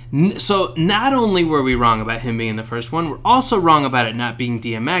DMX. So not only were we wrong about him being in the first one, we're also wrong about it not being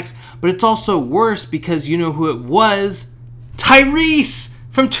DMX, but it's also worse because you know who it was? Tyrese!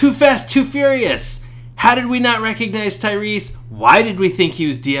 from Too Fast, Too Furious. How did we not recognize Tyrese? Why did we think he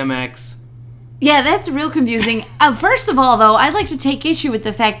was DMX? Yeah, that's real confusing. First of all, though, I'd like to take issue with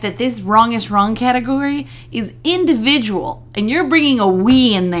the fact that this wrongest wrong category is individual, and you're bringing a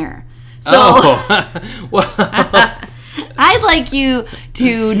we in there. So Well, I'd like you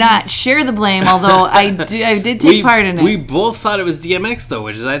to not share the blame, although I did take part in it. We both thought it was DMX, though,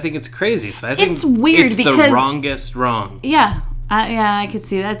 which is, I think, it's crazy. So I think It's weird it's because- the wrongest wrong. Yeah, I could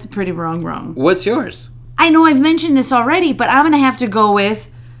see that's a pretty wrong. What's yours? I know I've mentioned this already, but I'm going to have to go with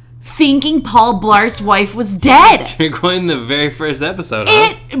thinking Paul Blart's wife was dead. You're going the very first episode,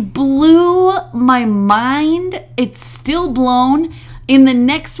 huh? It blew my mind. It's still blown. In the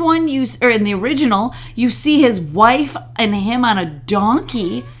next one, in the original, you see his wife and him on a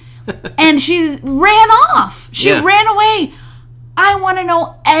donkey, and she ran off. She Yeah. ran away. I want to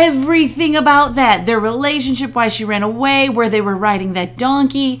know everything about that. Their relationship, why she ran away, where they were riding that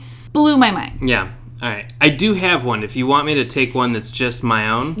donkey. Blew my mind. Yeah. All right. I do have one. If you want me to take one that's just my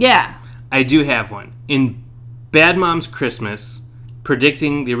own, Yeah. I do have one. In Bad Moms Christmas,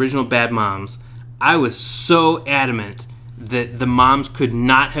 predicting the original Bad Moms, I was so adamant that the moms could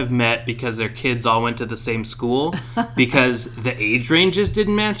not have met because their kids all went to the same school because the age ranges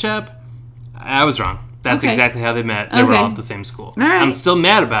didn't match up. I was wrong. That's Okay. exactly how they met. They were Okay. all at the same school. All right. I'm still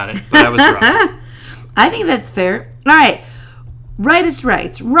mad about it, but I was wrong. I think that's fair. All right. Rightest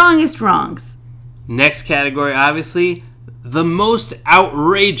rights, wrongest wrongs. Next category, obviously, the most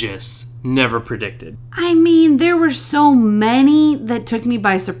outrageous never predicted. I mean, there were so many that took me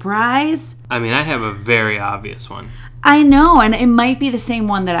by surprise. I mean, I have a very obvious one. I know, and it might be the same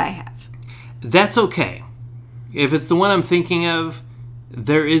one that I have. That's okay. If it's the one I'm thinking of,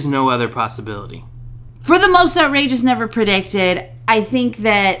 there is no other possibility. For the most outrageous never predicted, I think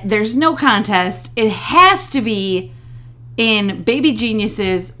that there's no contest. It has to be in Baby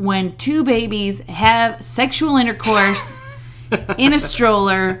Geniuses when two babies have sexual intercourse in a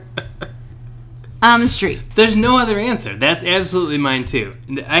stroller on the street. There's no other answer. That's absolutely mine too.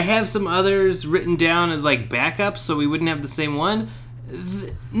 I have some others written down as like backups so we wouldn't have the same one.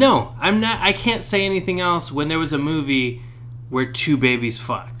 No, I'm not. I can't say anything else when there was a movie where two babies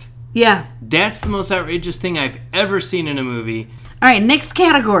fucked. Yeah. That's the most outrageous thing I've ever seen in a movie. All right, next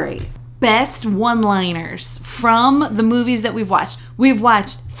category. Best one-liners from the movies that we've watched. We've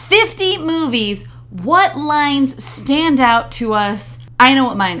watched 50 movies. What lines stand out to us? I know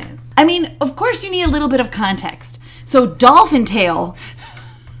what mine is. I mean, of course you need a little bit of context. So Dolphin Tale,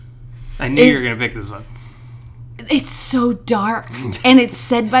 I knew you were going to pick this one. it's so dark, and it's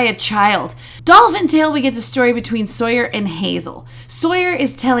said by a child. Dolphin Tale, we get the story between Sawyer and Hazel. Sawyer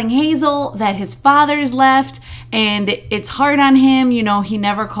is telling Hazel that his father's left, and it's hard on him. You know, he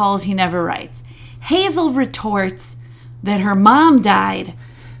never calls, he never writes. Hazel retorts that her mom died.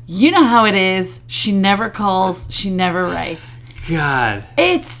 You know how it is. She never calls, she never writes. God.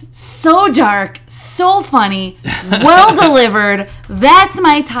 It's so dark, so funny, well delivered. That's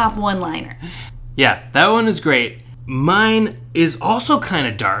my top one-liner. Yeah, that one is great. Mine is also kind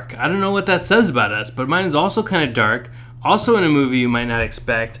of dark. I don't know what that says about us, but mine is also kind of dark. Also in a movie you might not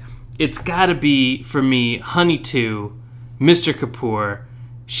expect. It's gotta be, for me, Honey 2, Mr. Kapoor.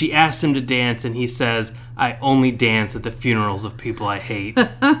 She asked him to dance, and he says, "I only dance at the funerals of people I hate."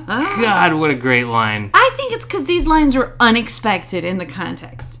 God, what a great line. I think it's because these lines are unexpected in the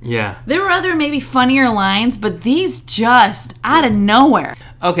context. Yeah. There were other maybe funnier lines, but these just out of nowhere.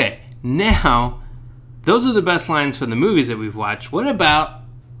 Okay, now, those are the best lines from the movies that we've watched. What about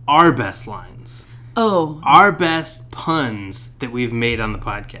our best lines? Oh, Our best puns that we've made on the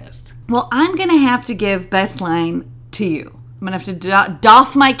podcast. well, I'm going to have to give best line to you. I'm going to have to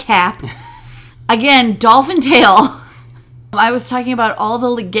doff my cap. Again, Dolphin Tale. I was talking about all the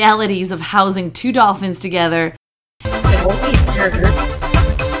legalities of housing two dolphins together. Holy sir.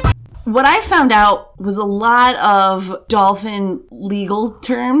 What I found out was a lot of dolphin legal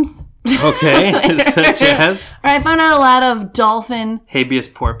terms. Okay, such as I found out a lot of dolphin. habeas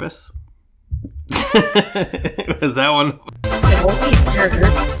corpus. Was that one? Holy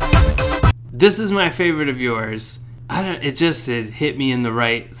sir. This is my favorite of yours. It hit me in the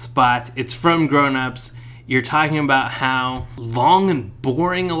right spot. It's from Grown Ups. You're talking about how long and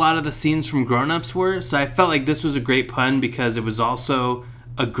boring a lot of the scenes from Grown Ups were. So I felt like this was a great pun because it was also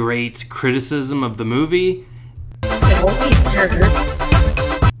a great criticism of the movie. Holy sir.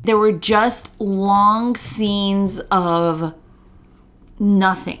 There were just long scenes of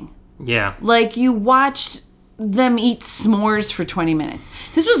nothing. Yeah. Like you watched them eat s'mores for 20 minutes.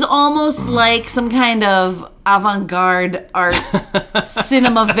 This was almost like some kind of avant-garde art,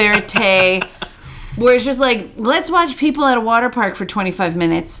 cinema verite, Where it's just like, let's watch people at a water park for 25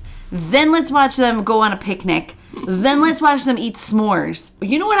 minutes. Then let's watch them go on a picnic. Then let's watch them eat s'mores.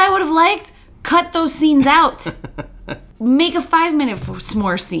 You know what I would have liked? Cut those scenes out. Make a 5-minute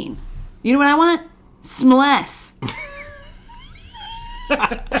s'more scene. You know what I want? Smless.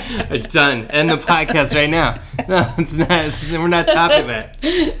 Done. End the podcast right now. No, it's not. We're not topping that.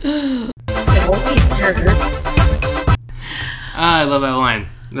 It won't be served. I love that line.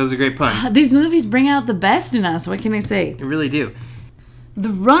 That was a great pun. These movies bring out the best in us. What can I say? They really do. The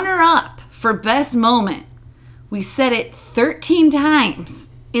runner-up for best moment. We said it 13 times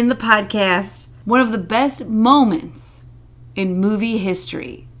in the podcast. One of the best moments in movie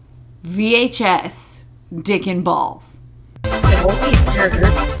history. VHS, Dick and Balls. It won't be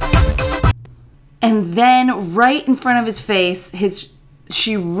served. And then right in front of his face,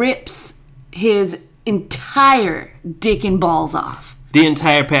 she rips his entire dick and balls off. The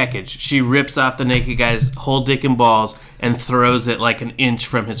entire package. She rips off the naked guy's whole dick and balls and throws it like an inch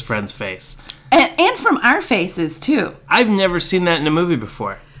from his friend's face. And from our faces, too. I've never seen that in a movie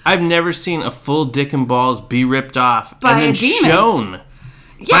before. I've never seen a full dick and balls be ripped off By and then a demon. shown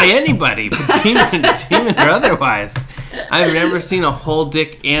by anybody, demon or otherwise. I've never seen a whole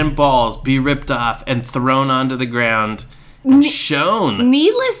dick and balls be ripped off and thrown onto the ground, shown.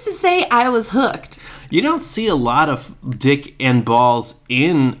 Needless to say, I was hooked. You don't see a lot of dick and balls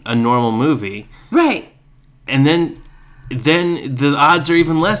in a normal movie. Right. And then the odds are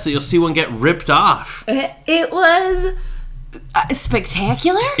even less that you'll see one get ripped off. It was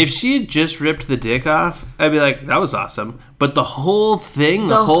spectacular. If she had just ripped the dick off, I'd be like, that was awesome. But the whole thing,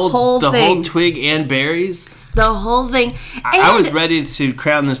 the whole twig and berries, The whole thing. I was ready to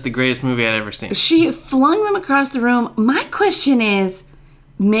crown this the greatest movie I'd ever seen. She flung them across the room. My question is,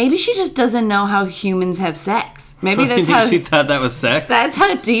 maybe she just doesn't know how humans have sex. Maybe that's how she thought that was sex. That's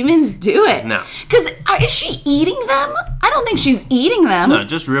how demons do it. No. Because is she eating them? I don't think she's eating them. No,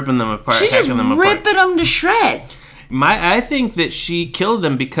 just ripping them apart. She's just hacking them ripping apart. them to shreds. I think that she killed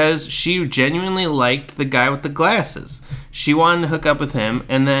them because she genuinely liked the guy with the glasses. She wanted to hook up with him,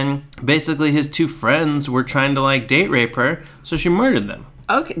 and then basically his two friends were trying to date rape her, so she murdered them.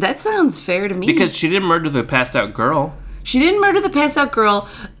 Okay, that sounds fair to me. Because she didn't murder the passed out girl. She didn't murder the passed out girl.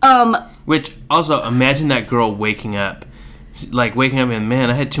 Which, also, imagine that girl waking up. Waking up and,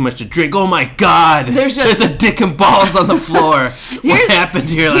 man, I had too much to drink. Oh my God! There's a dick and balls on the floor. What happened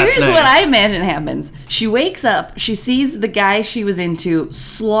here last night? Here's what I imagine happens. She wakes up. She sees the guy she was into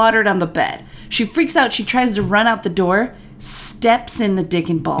slaughtered on the bed. She freaks out. She tries to run out the door. Steps in the dick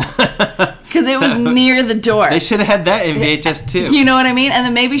and balls. Because it was near the door. They should have had that in VHS too. You know what I mean? And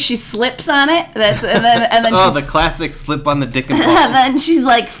then maybe she slips on it. And then oh, the classic slip on the dick and balls. And then she's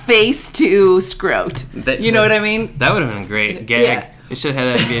face to scrot. You know what I mean? That would have been a great gag. Yeah. They should have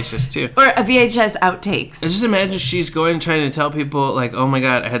had that in VHS too. Or a VHS outtakes. I just imagine she's trying to tell people, oh my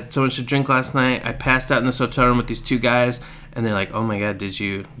God, I had so much to drink last night. I passed out in this hotel room with these two guys. And they're like, oh my God, did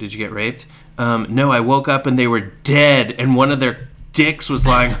you get raped? No, I woke up and they were dead. And one of their dicks was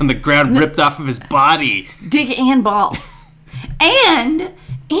lying on the ground, ripped off of his body. Dick and balls. And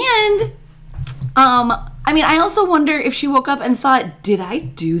I also wonder if she woke up and thought, did I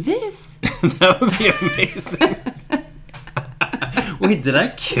do this? That would be amazing. Wait, did I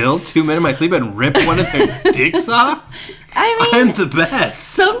kill two men in my sleep and rip one of their dicks off? I'm the best.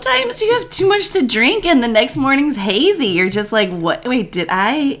 Sometimes you have too much to drink and the next morning's hazy. You're just like, what? Wait, did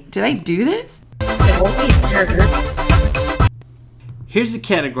I do this? It won't be served. Here's the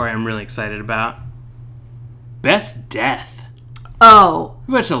category I'm really excited about. Best death. Oh.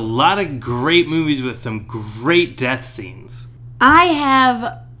 We watched a lot of great movies with some great death scenes. I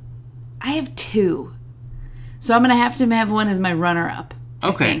have two. So I'm going to have one as my runner-up.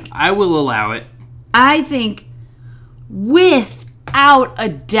 Okay, I will allow it. I think, without a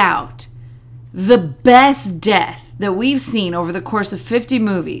doubt, the best death that we've seen over the course of 50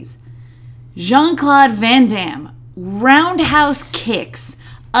 movies, Jean-Claude Van Damme roundhouse kicks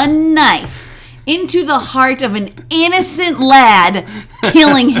a knife into the heart of an innocent lad,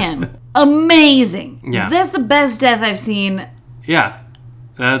 killing him. Amazing. Yeah. That's the best death I've seen. Yeah,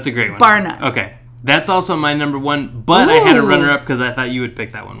 that's a great one. Bar none. Okay. That's also my number one, but I had a runner-up because I thought you would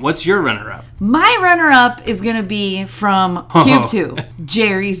pick that one. What's your runner-up? My runner-up is going to be from Cube 2,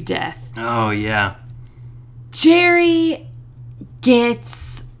 Jerry's death. Oh, yeah. Jerry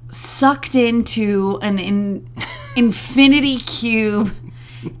gets sucked into an infinity cube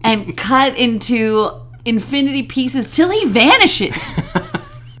and cut into infinity pieces till he vanishes.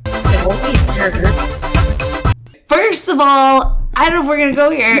 It won't be served. First of all, I don't know if we're going to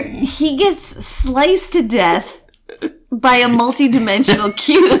go here. He gets sliced to death by a multi-dimensional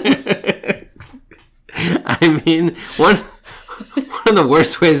cube. I mean, one of the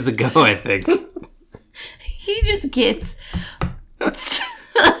worst ways to go, I think. He just gets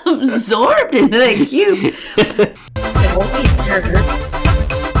absorbed into that cube. It won't be served.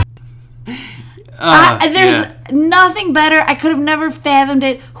 There's nothing better. I could have never fathomed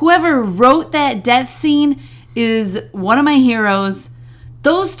it. Whoever wrote that death scene is one of my heroes.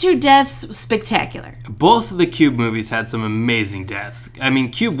 Those two deaths, spectacular. Both of the Cube movies had some amazing deaths. I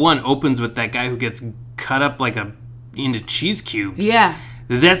mean, Cube 1 opens with that guy who gets cut up into cheese cubes. Yeah.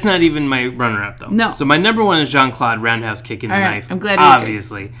 That's not even my runner-up, though. No. So my number one is Jean-Claude Roundhouse kicking the All right, knife. I'm glad you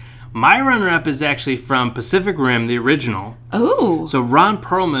obviously. My runner-up is actually from Pacific Rim, the original. Oh. So Ron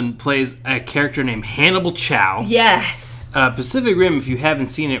Perlman plays a character named Hannibal Chow. Yes. Pacific Rim, if you haven't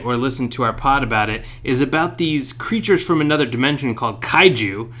seen it or listened to our pod about it, is about these creatures from another dimension called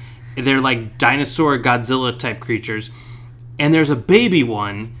kaiju. They're like dinosaur Godzilla type creatures. And there's a baby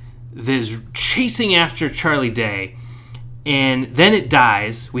one that is chasing after Charlie Day. And then it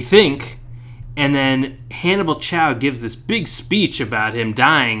dies, we think. And then Hannibal Chow gives this big speech about him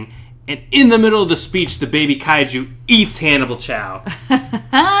dying. And in the middle of the speech, the baby kaiju eats Hannibal Chow.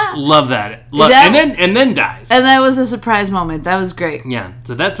 Love that. And then dies. And that was a surprise moment. That was great. Yeah,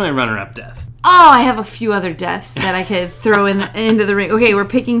 so that's my runner-up death. Oh, I have a few other deaths that I could throw into the ring. Okay, we're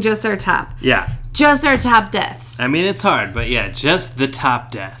picking just our top. Yeah. Just our top deaths. I mean, it's hard, but yeah, just the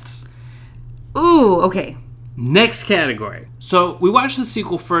top deaths. Ooh, okay. Next category. So we watched the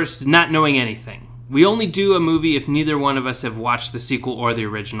sequel first, not knowing anything. We only do a movie if neither one of us have watched the sequel or the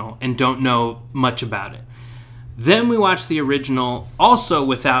original and don't know much about it. Then we watch the original, also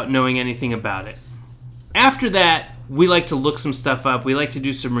without knowing anything about it. After that, we like to look some stuff up. We like to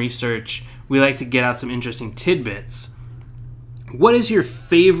do some research. We like to get out some interesting tidbits. What is your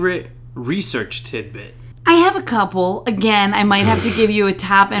favorite research tidbit? I have a couple. Again, I might have to give you a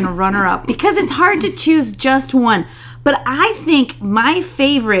top and a runner-up because it's hard to choose just one. But I think my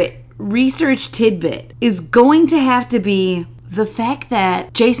favorite research tidbit is going to have to be the fact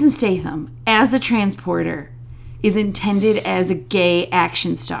that Jason Statham, as the transporter, is intended as a gay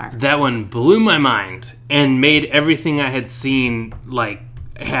action star. That one blew my mind and made everything I had seen,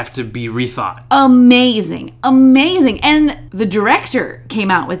 have to be rethought. Amazing. And the director came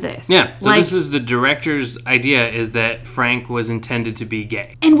out with this. Yeah, so this was the director's idea, is that Frank was intended to be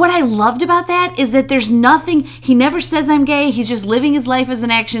gay. And what I loved about that is that there's nothing, he never says I'm gay, he's just living his life as an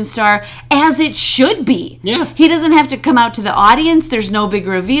action star, as it should be. Yeah. He doesn't have to come out to the audience, there's no big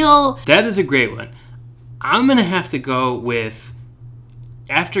reveal. That is a great one. I'm going to have to go with,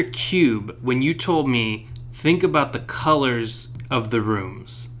 after Cube, when you told me, think about the colors of the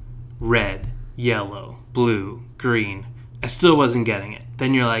rooms. Red, yellow, blue, green. I still wasn't getting it.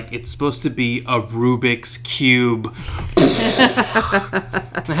 Then you're like, it's supposed to be a Rubik's Cube.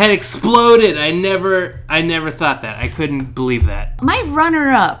 My head exploded. I never thought that. I couldn't believe that. My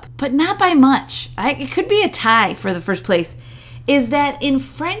runner-up, but not by much, it could be a tie for the first place, is that in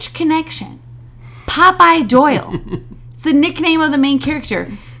French Connection, Popeye Doyle, it's the nickname of the main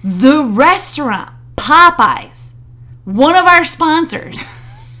character, the restaurant, Popeyes, one of our sponsors,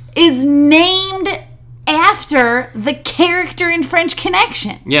 is named after the character in French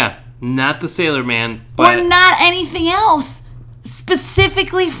Connection. Yeah, not the Sailor Man, but... Or not anything else.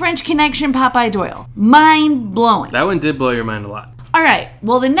 Specifically French Connection, Popeye Doyle. Mind blowing. That one did blow your mind a lot. All right,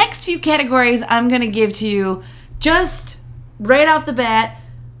 well, the next few categories I'm going to give to you just right off the bat.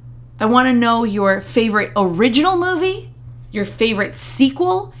 I want to know your favorite original movie, your favorite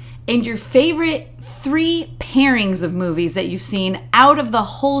sequel, and your favorite 3 pairings of movies that you've seen out of the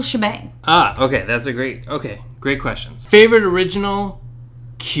whole shebang. Okay, that's great questions. Favorite original,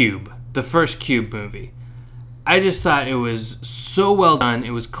 Cube, the first Cube movie. I just thought it was so well done. It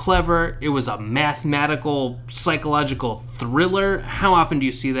was clever. It was a mathematical, psychological thriller. How often do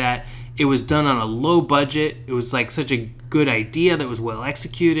you see that? It was done on a low budget. It was such a good idea that was well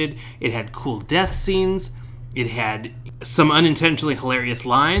executed. It had cool death scenes. It had some unintentionally hilarious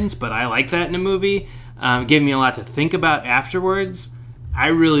lines, but I like that in a movie. It gave me a lot to think about afterwards. I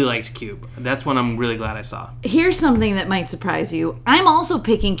really liked Cube. That's one I'm really glad I saw. Here's something that might surprise you. I'm also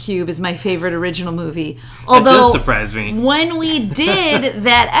picking Cube as my favorite original movie. That does surprise me. When we did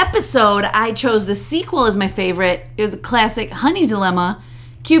that episode, I chose the sequel as my favorite. It was a classic Honey Dilemma.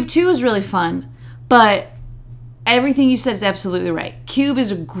 Cube 2 is really fun, but everything you said is absolutely right. Cube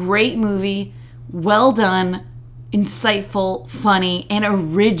is a great movie, well done, insightful, funny, and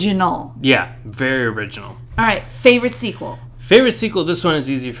original. Yeah, very original. All right, favorite sequel. Favorite sequel, this one is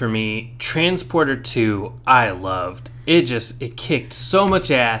easy for me. Transporter 2, I loved. It kicked so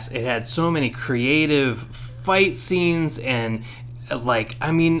much ass. It had so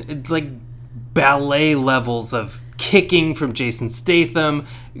ballet levels of kicking from Jason Statham,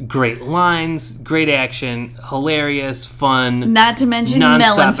 great lines, great action, hilarious, fun. Not to mention Melon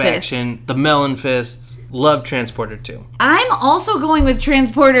non-stop Fist. action, the Melon Fists. Love Transporter 2. I'm also going with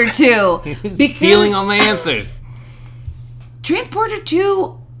Transporter 2. Stealing all my answers. Transporter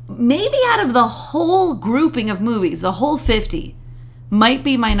 2, maybe out of the whole grouping of movies, the whole 50, might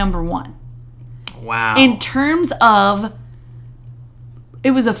be my number one. Wow. In terms of,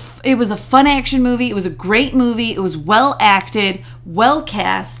 it was a fun action movie. It was a great movie. It was well acted, well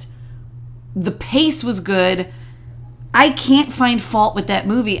cast. The pace was good. I can't find fault with that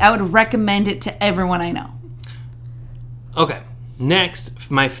movie. I would recommend it to everyone I know. Okay. Next,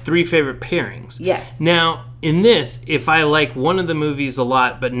 my 3 favorite pairings. Yes. Now, in this, if I like one of the movies a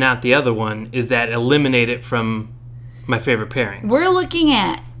lot but not the other one, is that eliminate it from my favorite pairings? We're looking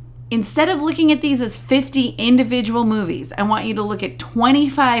at, instead of looking at these as 50 individual movies, I want you to look at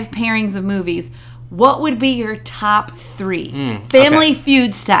 25 pairings of movies. What would be your top 3? Family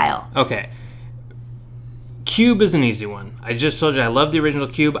Feud style. Okay. Cube is an easy one. I just told you I love the original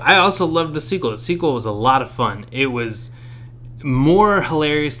Cube. I also loved the sequel. The sequel was a lot of fun. It was more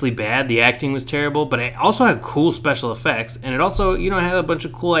hilariously bad. The acting was terrible, but it also had cool special effects, and it also, had a bunch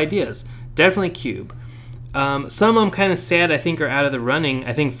of cool ideas. Definitely Cube. Some I'm kind of sad I think are out of the running.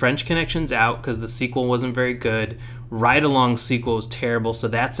 I think French Connection's out because the sequel wasn't very good. Ride Along sequel was terrible, so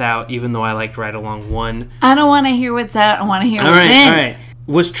that's out, even though I liked Ride Along 1. I don't want to hear what's out. I want to hear what's in. All right.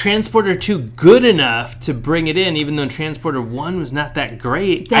 Was Transporter 2 good enough to bring it in, even though Transporter 1 was not that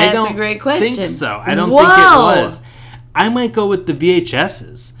great? That's I don't a great question. think so. I don't think it was. I might go with the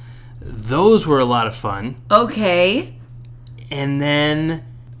VHSs. Those were a lot of fun. Okay. And then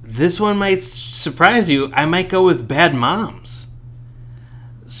this one might surprise you. I might go with Bad Moms.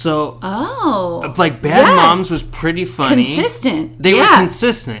 So, Bad Moms was pretty funny. Consistent. They were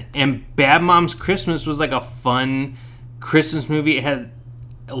consistent. And Bad Moms Christmas was like a fun Christmas movie. It had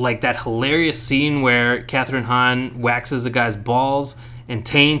like that hilarious scene where Catherine Hahn waxes a guy's balls and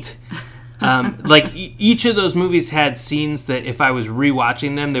taint. Each of those movies had scenes that if I was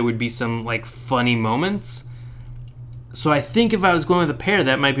rewatching them, there would be some like funny moments. So I think if I was going with a pair,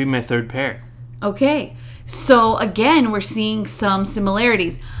 that might be my third pair. Okay. So again, we're seeing some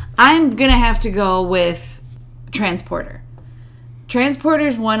similarities. I'm going to have to go with Transporter.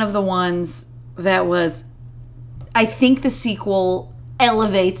 Transporter's one of the ones that was, I think the sequel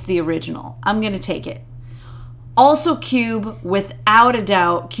elevates the original. I'm going to take it. Also Cube, without a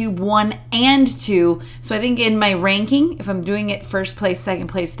doubt, Cube 1 and 2. So I think in my ranking, if I'm doing it first place, second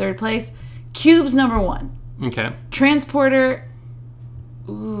place, third place, Cube's number 1. Okay. Transporter,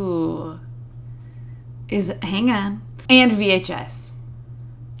 hang on. And VHS.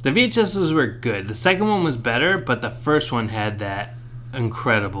 The VHSs were good. The second one was better, but the first one had that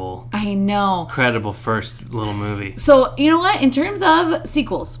incredible first little movie. So, you know what? In terms of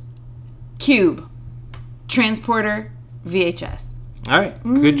sequels, Cube, Transporter, VHS. All right.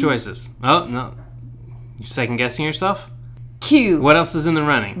 Good choices. Oh, no. You're second guessing yourself? Cube. What else is in the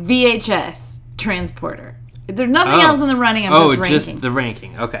running? VHS, Transporter. There's nothing else in the running. I'm just ranking. Just the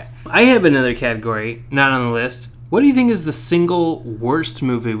ranking. Okay. I have another category, not on the list. What do you think is the single worst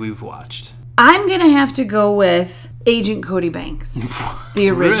movie we've watched? I'm going to have to go with Agent Cody Banks, the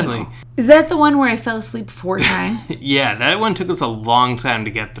original. Really? Is that the one where I fell asleep 4 times? Yeah, that one took us a long time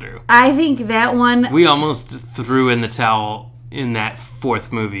to get through. I think that one... We almost threw in the towel in that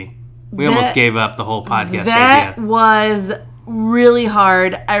 4th movie. We almost gave up the whole podcast idea. That was really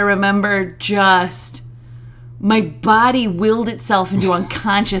hard. I remember just... My body willed itself into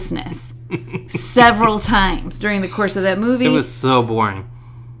unconsciousness several times during the course of that movie. It was so boring.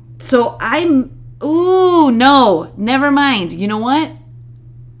 So no, never mind. You know what?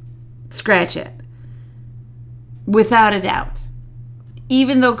 Scratch it. Without a doubt.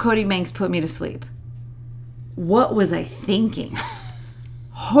 Even though Cody Banks put me to sleep. What was I thinking?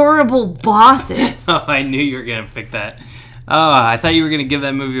 Horrible Bosses. Oh, I knew you were going to pick that. Oh, I thought you were going to give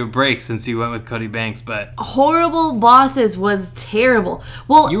that movie a break since you went with Cody Banks, but... Horrible Bosses was terrible.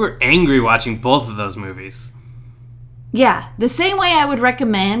 Well, you were angry watching both of those movies. Yeah, the same way I would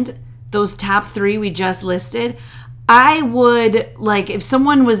recommend those top 3 we just listed, I would,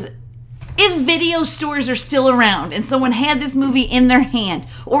 if video stores are still around and someone had this movie in their hand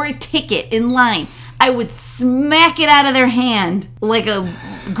or a ticket in line, I would smack it out of their hand like a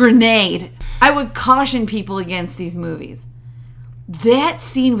grenade. I would caution people against these movies. That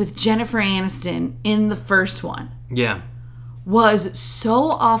scene with Jennifer Aniston in the first one was so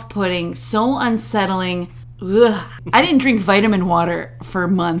off-putting, so unsettling. Ugh. I didn't drink vitamin water for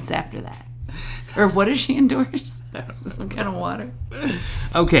months after that. Or what does she endorse? Some kind of water.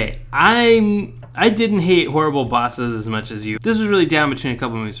 Okay, I didn't hate Horrible Bosses as much as you. This was really down between a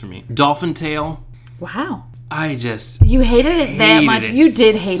couple movies for me. Dolphin Tale. Wow. I just You hated it that much? it You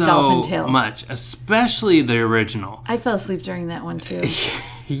did hate so Dolphin Tale. much, especily the original. I fell asleep during that one, too.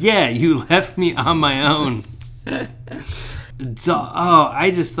 Yeah, you left me on my own. I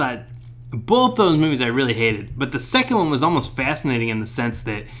just thought both those movies I really hated. But the second one was almost fascinating in the sense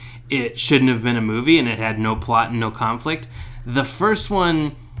that it shouldn't have been a movie and it had no plot and no conflict. The first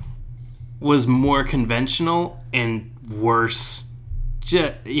one was more conventional and worse.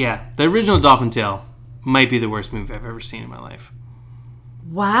 The original Dolphin Tale might be the worst movie I've ever seen in my life.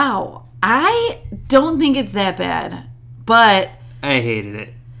 Wow. I don't think it's that bad, but... I hated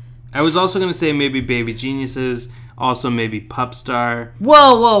it. I was also going to say maybe Baby Geniuses, also maybe Pup Star.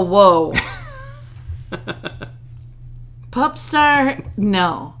 Whoa. Pup Star?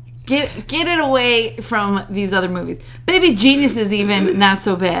 No. Get it away from these other movies. Baby Geniuses even, not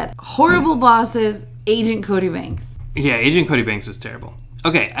so bad. Horrible Bosses, Agent Cody Banks. Yeah, Agent Cody Banks was terrible.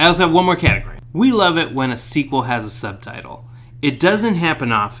 Okay, I also have one more category. We love it when a sequel has a subtitle. It doesn't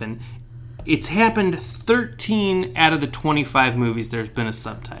happen often. It's happened 13 out of the 25 movies there's been a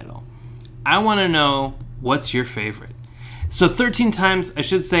subtitle. I want to know, what's your favorite? So 13 times, I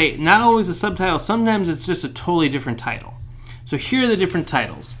should say, not always a subtitle. Sometimes it's just a totally different title. So here are the different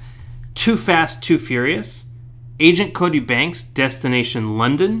titles. Too Fast, Too Furious, Agent Cody Banks, Destination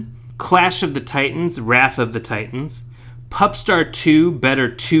London, Clash of the Titans, Wrath of the Titans, Pup Star 2,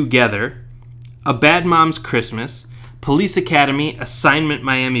 Better Together, A Bad Mom's Christmas, Police Academy, Assignment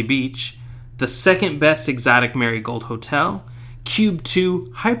Miami Beach, The Second Best Exotic Marigold Hotel, Cube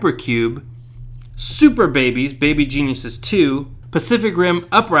 2, Hypercube, Super Babies, Baby Geniuses 2, Pacific Rim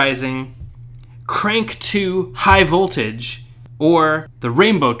Uprising, Crank 2, High Voltage, or The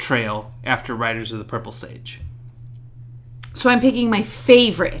Rainbow Trail after Riders of the Purple Sage. So I'm picking my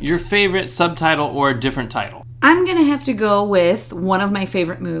favorite. Your favorite subtitle or a different title? I'm going to have to go with one of my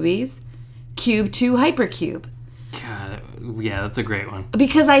favorite movies, Cube 2 Hypercube. God, yeah, that's a great one.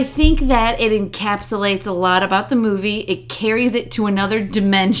 Because I think that it encapsulates a lot about the movie. It carries it to another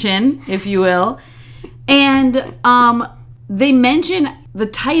dimension, if you will. And they mention the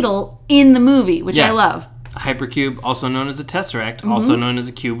title in the movie, which I love. Hypercube, also known as a tesseract, also known as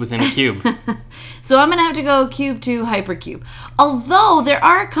a cube within a cube. So I'm going to have to go Cube 2 Hypercube. Although there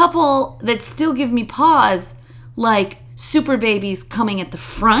are a couple that still give me pause, like Super Babies coming at the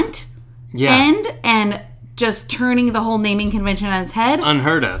front end and just turning the whole naming convention on its head.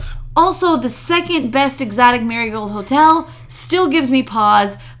 Unheard of. Also, the Second Best Exotic Marigold Hotel still gives me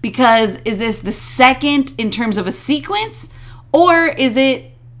pause because is this the second in terms of a sequence, or is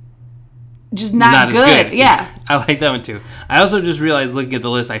it just not good? As good. Yeah. I like that one too. I also just realized looking at the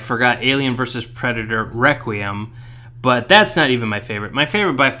list, I forgot Alien vs. Predator Requiem, but that's not even my favorite. My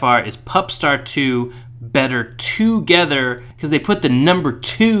favorite by far is Pup Star 2 Better Together, because they put the number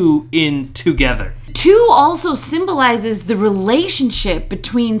 2 in together. 2 also symbolizes the relationship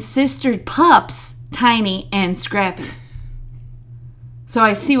between sistered pups, Tiny and Scrappy. So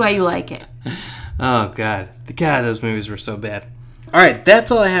I see why you like it. Oh, God. God, those movies were so bad. All right,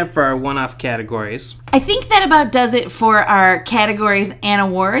 that's all I have for our one-off categories. I think that about does it for our categories and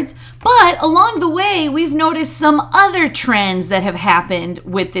awards. But along the way, we've noticed some other trends that have happened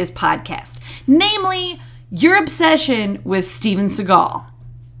with this podcast. Namely, your obsession with Steven Seagal.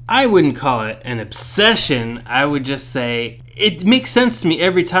 I wouldn't call it an obsession. I would just say it makes sense to me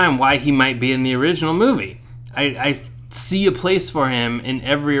every time why he might be in the original movie. I see a place for him in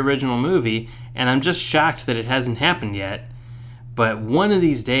every original movie, and I'm just shocked that it hasn't happened yet. But one of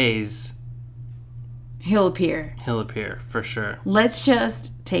these days, He'll appear, for sure. Let's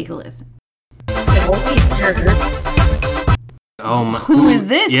just take a listen. Oh my! Who is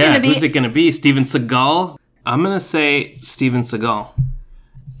this yeah, going to be? Who's it going to be? Steven Seagal? I'm going to say Steven Seagal.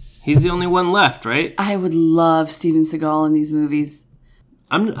 He's the only one left, right? I would love Steven Seagal in these movies.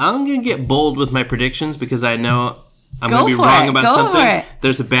 I'm going to get bold with my predictions because I know I'm going to be for wrong it. about Go something. for it.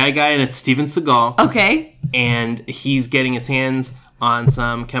 There's a bad guy and it's Steven Seagal. Okay. And he's getting his hands on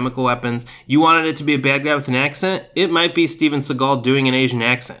some chemical weapons. You wanted it to be a bad guy with an accent? It might be Steven Seagal doing an Asian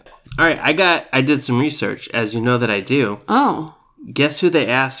accent. All right, I did some research, as you know that I do. Oh. Guess who they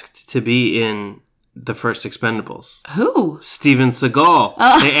asked to be in the first Expendables? Who? Steven Seagal.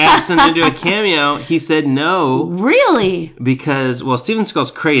 They asked him to do a cameo. He said no. Really? Because, well, Steven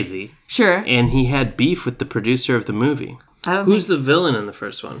Seagal's crazy. Sure. And he had beef with the producer of the movie. Who's the villain in the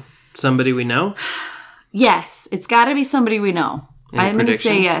first one? Somebody we know? Yes, it's got to be somebody we know. I'm going to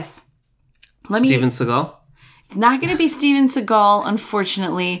say yes. Steven Seagal? It's not going to be Steven Seagal,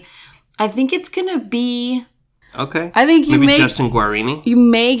 unfortunately. I think it's going to be... Okay. I think maybe Justin Guarini. You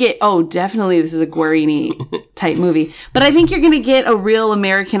may get... Oh, definitely this is a Guarini type movie. But I think you're going to get a real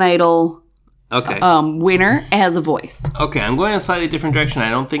American Idol winner as a voice. Okay, I'm going a slightly different direction. I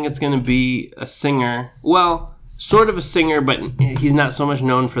don't think it's going to be a singer. Well, sort of a singer, but he's not so much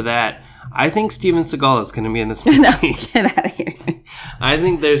known for that. I think Steven Seagal is going to be in this movie. No, get out of here. I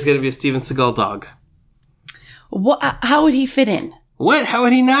think there's going to be a Steven Seagal dog. How would he fit in? What? How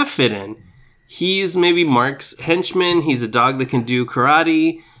would he not fit in? He's maybe Mark's henchman. He's a dog that can do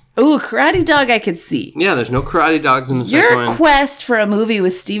karate. Ooh, karate dog I could see. Yeah, there's no karate dogs in the second one. Your quest for a movie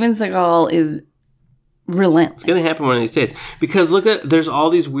with Steven Seagal is relentless. It's going to happen one of these days. Because there's all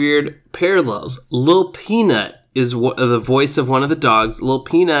these weird parallels. Lil Peanut is the voice of one of the dogs. Lil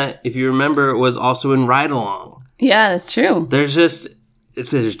Peanut, if you remember, was also in Ride Along. Yeah, that's true. There's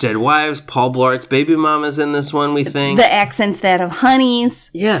Dead Wives. Paul Blart's Baby Mama's in this one, we think. The accent's that of Honey's.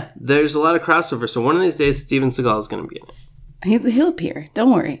 Yeah, there's a lot of crossover. So one of these days, Steven Seagal is going to be in it. He'll appear.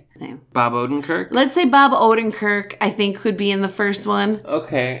 Don't worry. Bob Odenkirk? Let's say Bob Odenkirk, I think, could be in the first one.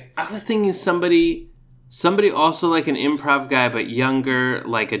 Okay. I was thinking somebody also like an improv guy, but younger,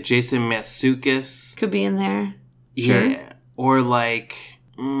 like a Jason Mantzoukas. Could be in there. Sure. Yeah. Or like,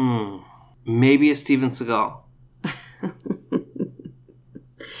 maybe a Steven Seagal.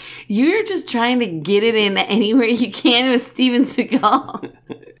 You're just trying to get it in anywhere you can with Steven Seagal.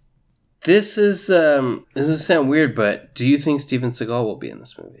 This is sound weird, but do you think Steven Seagal will be in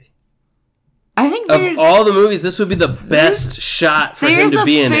this movie? I think of all the movies, this would be the best shot for him to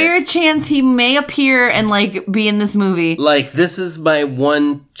be in it. There's a fair chance he may appear and be in this movie. Like, this is my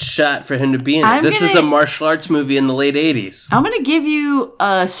one shot for him to be in it. This is a martial arts movie in the late 80s. I'm going to give you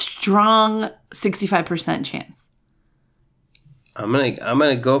a strong 65% chance. I'm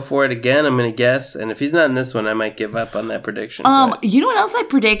gonna go for it again. I'm gonna guess, and if he's not in this one, I might give up on that prediction. You know what else I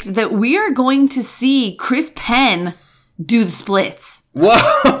predict? That we are going to see Chris Penn do the splits.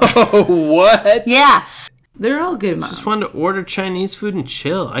 Whoa! What? Yeah, they're all good moms. Just wanted to order Chinese food and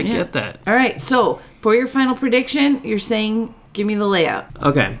chill. I get that. All right, so for your final prediction, you're saying, give me the layout.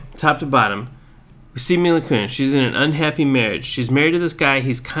 Okay, top to bottom. We see Mila Kunis. She's in an unhappy marriage. She's married to this guy.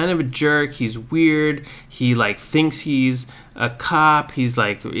 He's kind of a jerk. He's weird. He thinks he's a cop. He's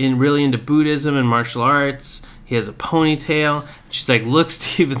really into Buddhism and martial arts. He has a ponytail. She's like, look,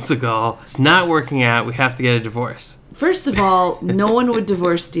 Steven Seagal, it's not working out. We have to get a divorce. First of all, no one would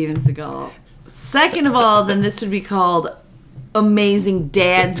divorce Steven Seagal. Second of all, then this would be called Amazing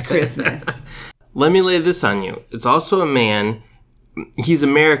Dad's Christmas. Let me lay this on you. It's also a man. He's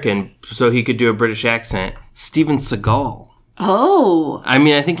American, so he could do a British accent. Steven Seagal. Oh. I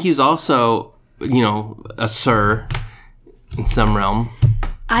mean, I think he's also, a sir in some realm.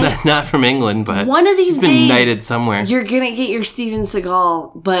 Not from England, but one of these he's been knighted somewhere. You're going to get your Steven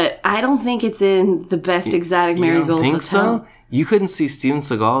Seagal, but I don't think it's in the best exotic Marigold Hotel. You don't think so? You couldn't see Steven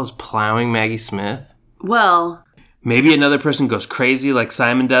Seagal as plowing Maggie Smith? Well... Maybe another person goes crazy like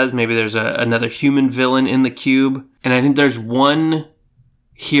Simon does. Maybe there's another human villain in the cube. And I think there's one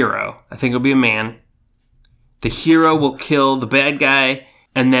hero. I think it'll be a man. The hero will kill the bad guy,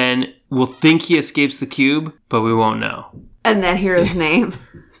 and then we'll think he escapes the cube, but we won't know. And that hero's name?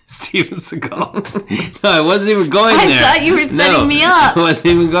 Steven Seagal. No, I wasn't even going there. I thought you were setting me up. I wasn't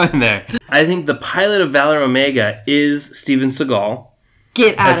even going there. I think the pilot of Valor Omega is Steven Seagal.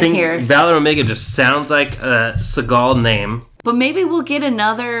 Get out of here. I think Valor Omega just sounds like a Seagal name. But maybe we'll get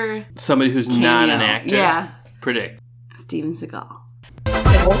another... Somebody who's cameo. not an actor. Yeah. Predict. Steven Seagal.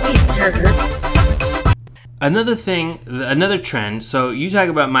 I won't be certain. Another trend. So you talk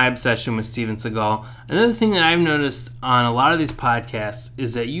about my obsession with Steven Seagal. Another thing that I've noticed on a lot of these podcasts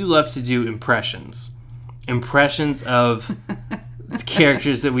is that you love to do impressions. Impressions of...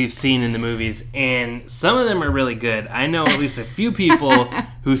 characters that we've seen in the movies, and some of them are really good. I know at least a few people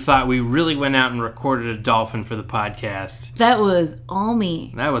who thought we really went out and recorded a dolphin for the podcast. That was all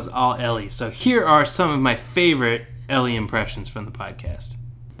me. That was all Ellie. So here are some of my favorite Ellie impressions from the podcast.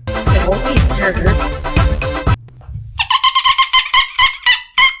 I won't be certain.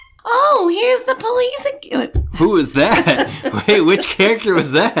 Oh, here's the police again. Who was that? Wait, which character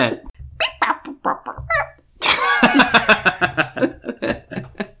was that?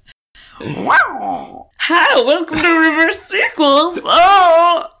 Wow. Hi, welcome to Reverse Sequels.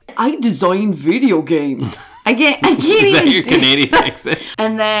 Oh, I design video games. I can't Is even that your Canadian accent?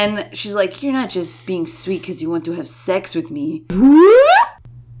 And then she's like, you're not just being sweet because you want to have sex with me.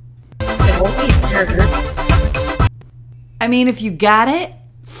 I won't be certain. I mean, if you got it,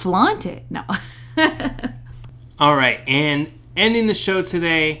 flaunt it. No. All right, and ending the show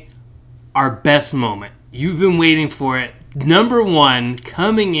today, our best moment. You've been waiting for it. Number one,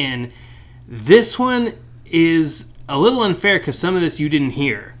 coming in. This one is a little unfair because some of this you didn't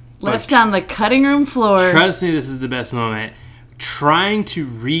hear. Left on the cutting room floor. Trust me, this is the best moment. Trying to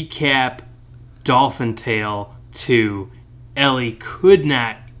recap Dolphin Tale 2, Ellie could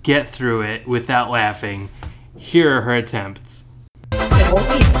not get through it without laughing. Here are her attempts.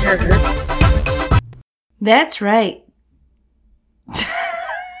 That's right.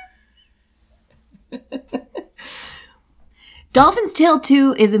 Dolphin's Tale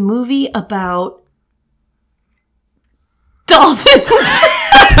 2 is a movie about dolphins.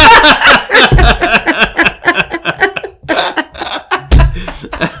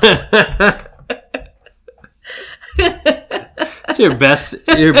 It's your best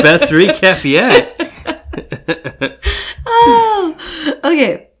recap yet. Oh,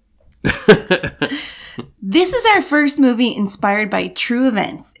 okay. This is our first movie inspired by true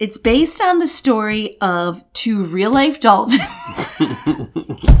events. It's based on the story of two real-life dolphins.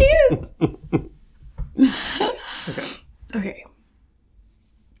 Can't. Okay.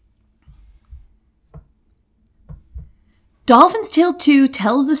 Dolphin's Tale 2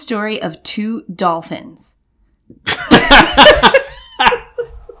 tells the story of two dolphins.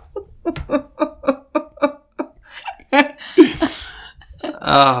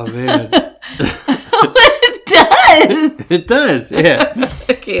 Oh, man. It does. It does, yeah.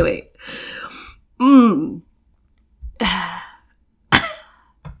 Okay, wait.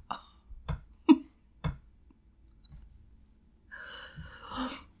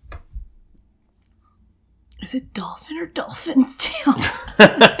 Is it dolphin or dolphin's tail?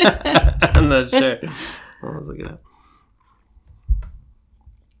 I'm not sure. I'll look it up.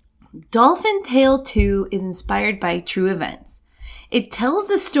 Dolphin Tale 2 is inspired by true events. It tells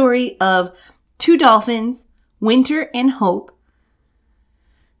the story of two dolphins, Winter and Hope,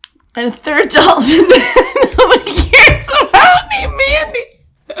 and a third dolphin nobody cares about named Mandy.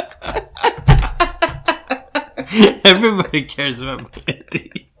 Everybody cares about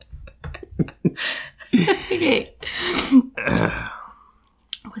Mandy. Okay.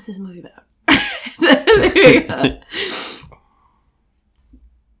 What's this movie about? There you go.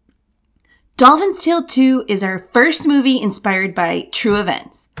 Dolphin's Tale 2 is our first movie inspired by true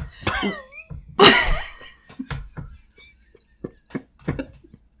events.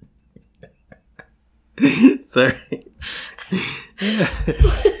 Sorry.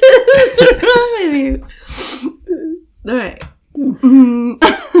 What's wrong with you? Alright. This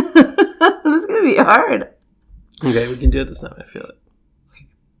is going to be hard. Okay, we can do it this time. I feel it.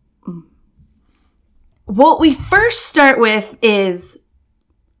 What we first start with is...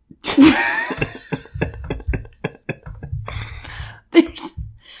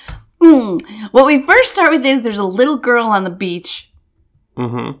 What we first start with is there's a little girl on the beach.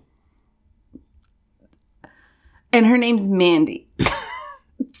 Mm-hmm. And her name's Mandy.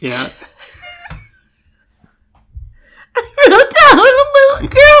 Yeah. I wrote down a little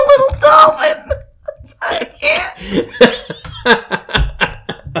girl, little dolphin. I can't.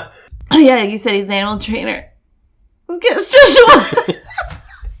 Oh, yeah, you said he's an animal trainer. Let's get a special one.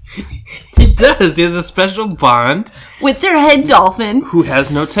 He does. He has a special bond. With their head dolphin. Who has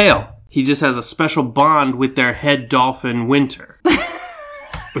no tail. He just has a special bond with their head dolphin, Winter.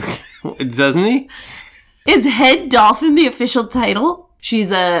 Doesn't he? Is head dolphin the official title?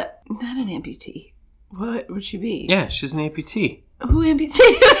 She's not an amputee. What would she be? Yeah, she's an amputee. Who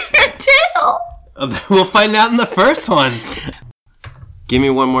amputated her tail? We'll find out in the first one. Give me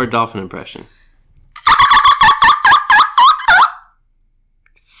one more dolphin impression.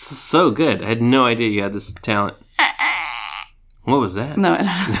 So good. I had no idea you had this talent. What was that? No, I don't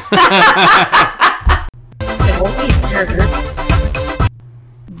know.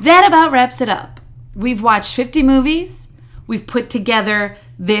 That about wraps it up. We've watched 50 movies. We've put together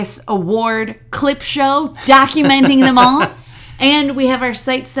this award clip show documenting them all. And we have our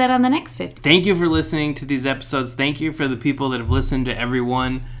sights set on the next 50. Thank you for listening to these episodes. Thank you for the people that have listened to every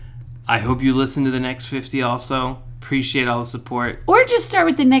one. I hope you listen to the next 50 also. Appreciate all the support. Or just start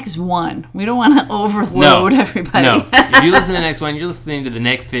with the next one. We don't want to overload everybody. No. If you listen to the next one, you're listening to the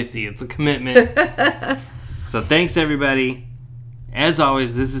next 50. It's a commitment. So thanks, everybody. As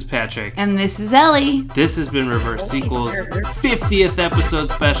always, this is Patrick. And this is Ellie. This has been Reverse Sequels 50th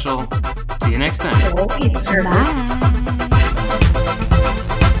episode special. See you next time. Bye.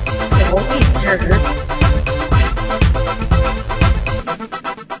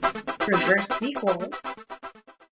 Reverse sequels.